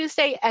Giving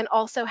Tuesday and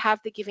also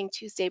have the Giving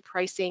Tuesday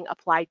pricing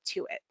applied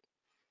to it.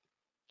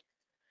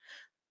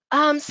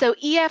 So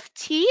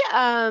EFT,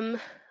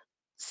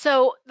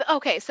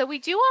 okay, so we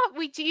do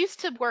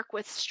used to work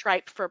with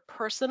Stripe for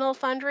personal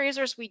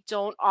fundraisers. We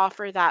don't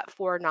offer that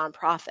for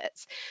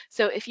nonprofits.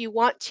 So if you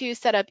want to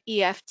set up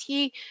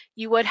EFT,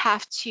 you would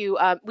have to,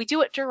 we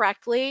do it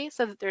directly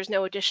so that there's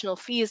no additional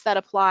fees that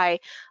apply.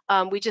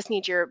 We just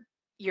need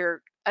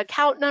your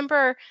account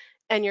number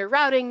and your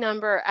routing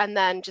number, and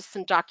then just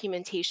some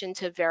documentation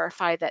to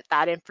verify that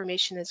that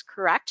information is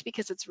correct,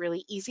 because it's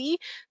really easy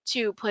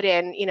to put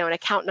in, you know, an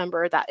account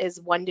number that is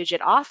one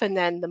digit off and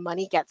then the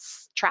money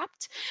gets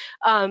trapped.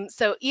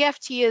 So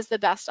EFT is the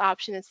best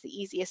option. It's the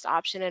easiest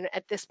option. And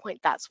at this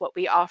point, that's what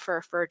we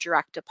offer for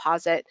direct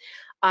deposit.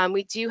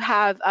 We do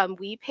have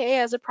WePay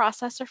as a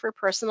processor for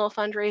personal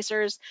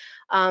fundraisers,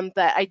 but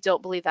I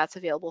don't believe that's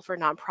available for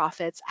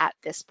nonprofits at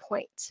this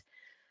point.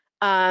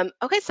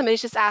 Okay,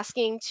 somebody's just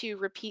asking to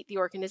repeat the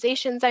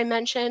organizations I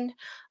mentioned.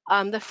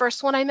 The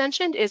first one I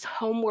mentioned is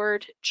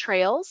Homeward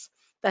Trails.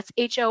 That's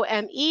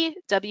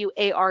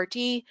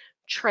HOMEWARD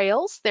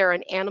Trails. They're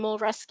an animal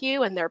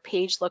rescue and their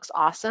page looks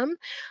awesome.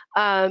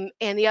 And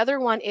the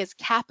other one is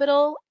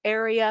Capital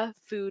Area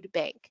Food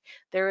Bank.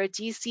 They're a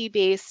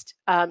DC-based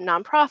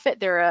nonprofit.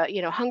 They're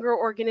a hunger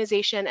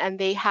organization, and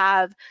they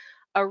have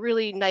a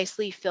really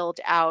nicely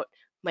filled out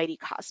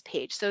Mightycause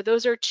page. So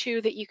those are two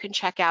that you can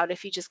check out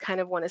if you just kind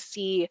of want to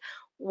see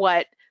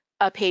what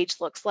a page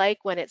looks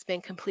like when it's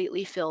been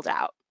completely filled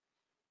out.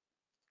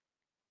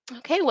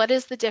 Okay, what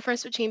is the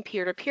difference between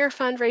peer-to-peer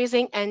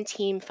fundraising and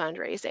team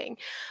fundraising?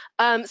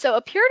 So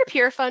a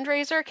peer-to-peer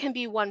fundraiser can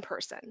be one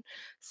person.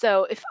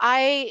 So if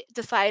I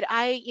decide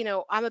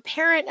I'm a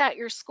parent at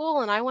your school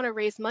and I want to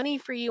raise money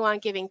for you on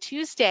Giving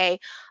Tuesday,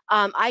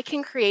 I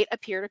can create a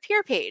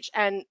peer-to-peer page.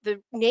 And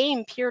the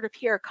name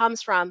peer-to-peer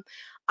comes from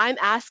I'm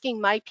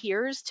asking my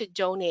peers to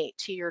donate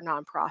to your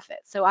nonprofit.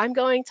 So I'm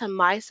going to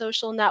my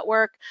social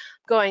network,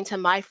 going to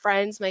my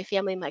friends, my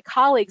family, my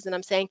colleagues, and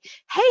I'm saying,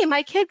 hey,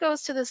 my kid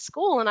goes to this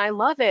school and I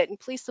love it, and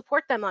please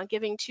support them on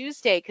Giving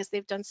Tuesday because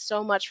they've done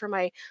so much for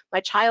my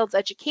child's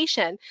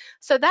education.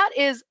 So that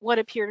is what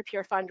a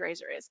peer-to-peer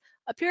fundraiser is.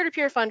 A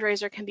peer-to-peer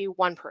fundraiser can be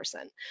one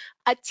person.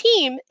 A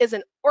team is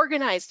an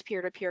organized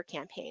peer-to-peer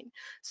campaign.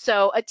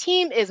 So a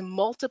team is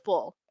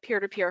multiple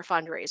peer-to-peer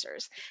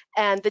fundraisers.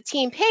 And the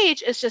team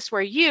page is just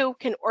where you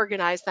can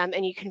organize them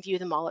and you can view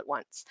them all at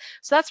once.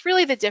 So that's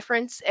really the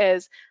difference.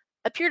 Is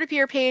a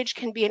peer-to-peer page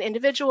can be an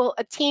individual.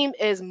 A team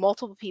is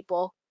multiple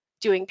people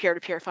doing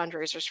peer-to-peer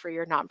fundraisers for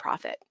your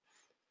nonprofit.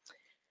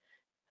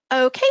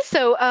 Okay,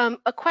 so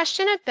a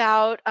question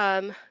about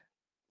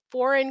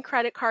foreign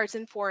credit cards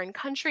in foreign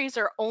countries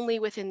are only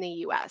within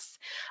the US.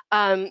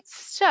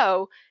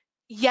 So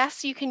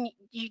yes, you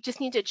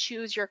just need to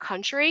choose your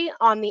country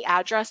on the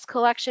address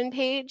collection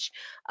page,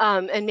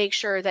 and make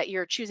sure that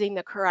you're choosing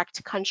the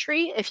correct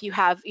country. If you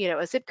have,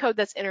 a zip code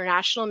that's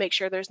international, make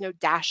sure there's no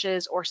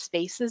dashes or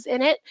spaces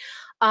in it.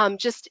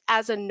 Just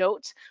as a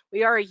note,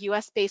 we are a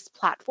US-based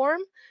platform.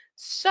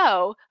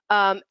 So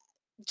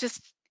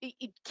just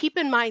keep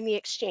in mind the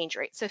exchange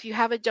rate. So if you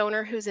have a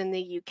donor who's in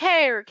the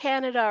UK or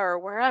Canada or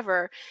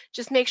wherever,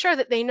 just make sure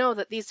that they know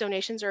that these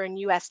donations are in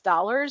US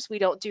dollars. We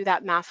don't do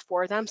that math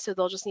for them, so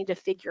they'll just need to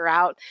figure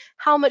out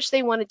how much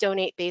they want to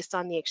donate based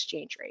on the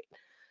exchange rate.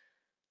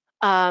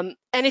 And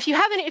if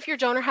your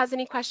donor has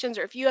any questions,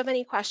 or if you have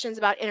any questions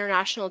about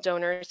international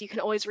donors, you can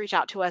always reach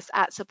out to us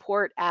at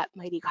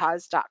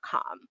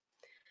support@mightycause.com.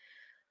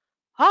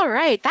 All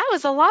right, that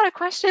was a lot of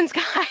questions,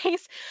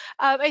 guys.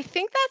 I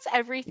think that's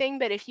everything,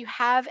 but if you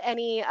have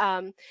any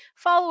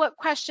follow-up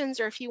questions,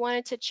 or if you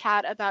wanted to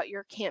chat about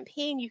your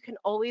campaign, you can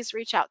always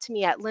reach out to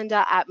me at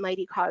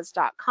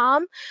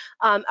linda@mightycause.com.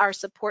 Our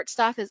support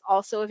staff is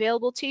also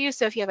available to you,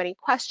 so if you have any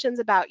questions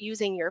about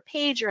using your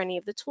page or any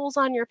of the tools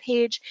on your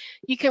page,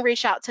 you can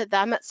reach out to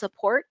them at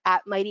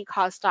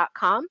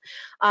support@mightycause.com.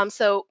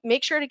 So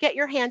make sure to get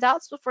your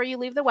handouts before you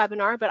leave the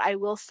webinar, but I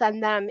will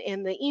send them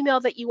in the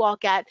email that you all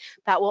get.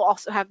 That will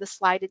also have the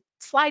slide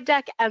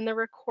deck and the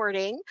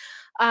recording.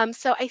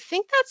 So I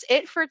think that's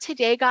it for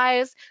today,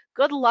 guys.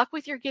 Good luck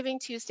with your Giving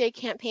Tuesday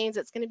campaigns.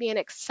 It's going to be an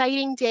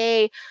exciting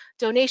day.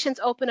 Donations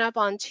open up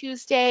on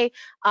Tuesday.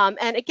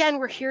 And again,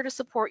 we're here to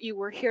support you.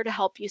 We're here to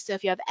help you. So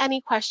if you have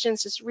any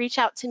questions, just reach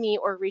out to me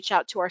or reach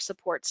out to our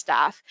support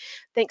staff.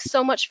 Thanks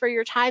so much for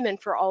your time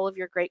and for all of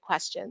your great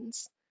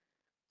questions.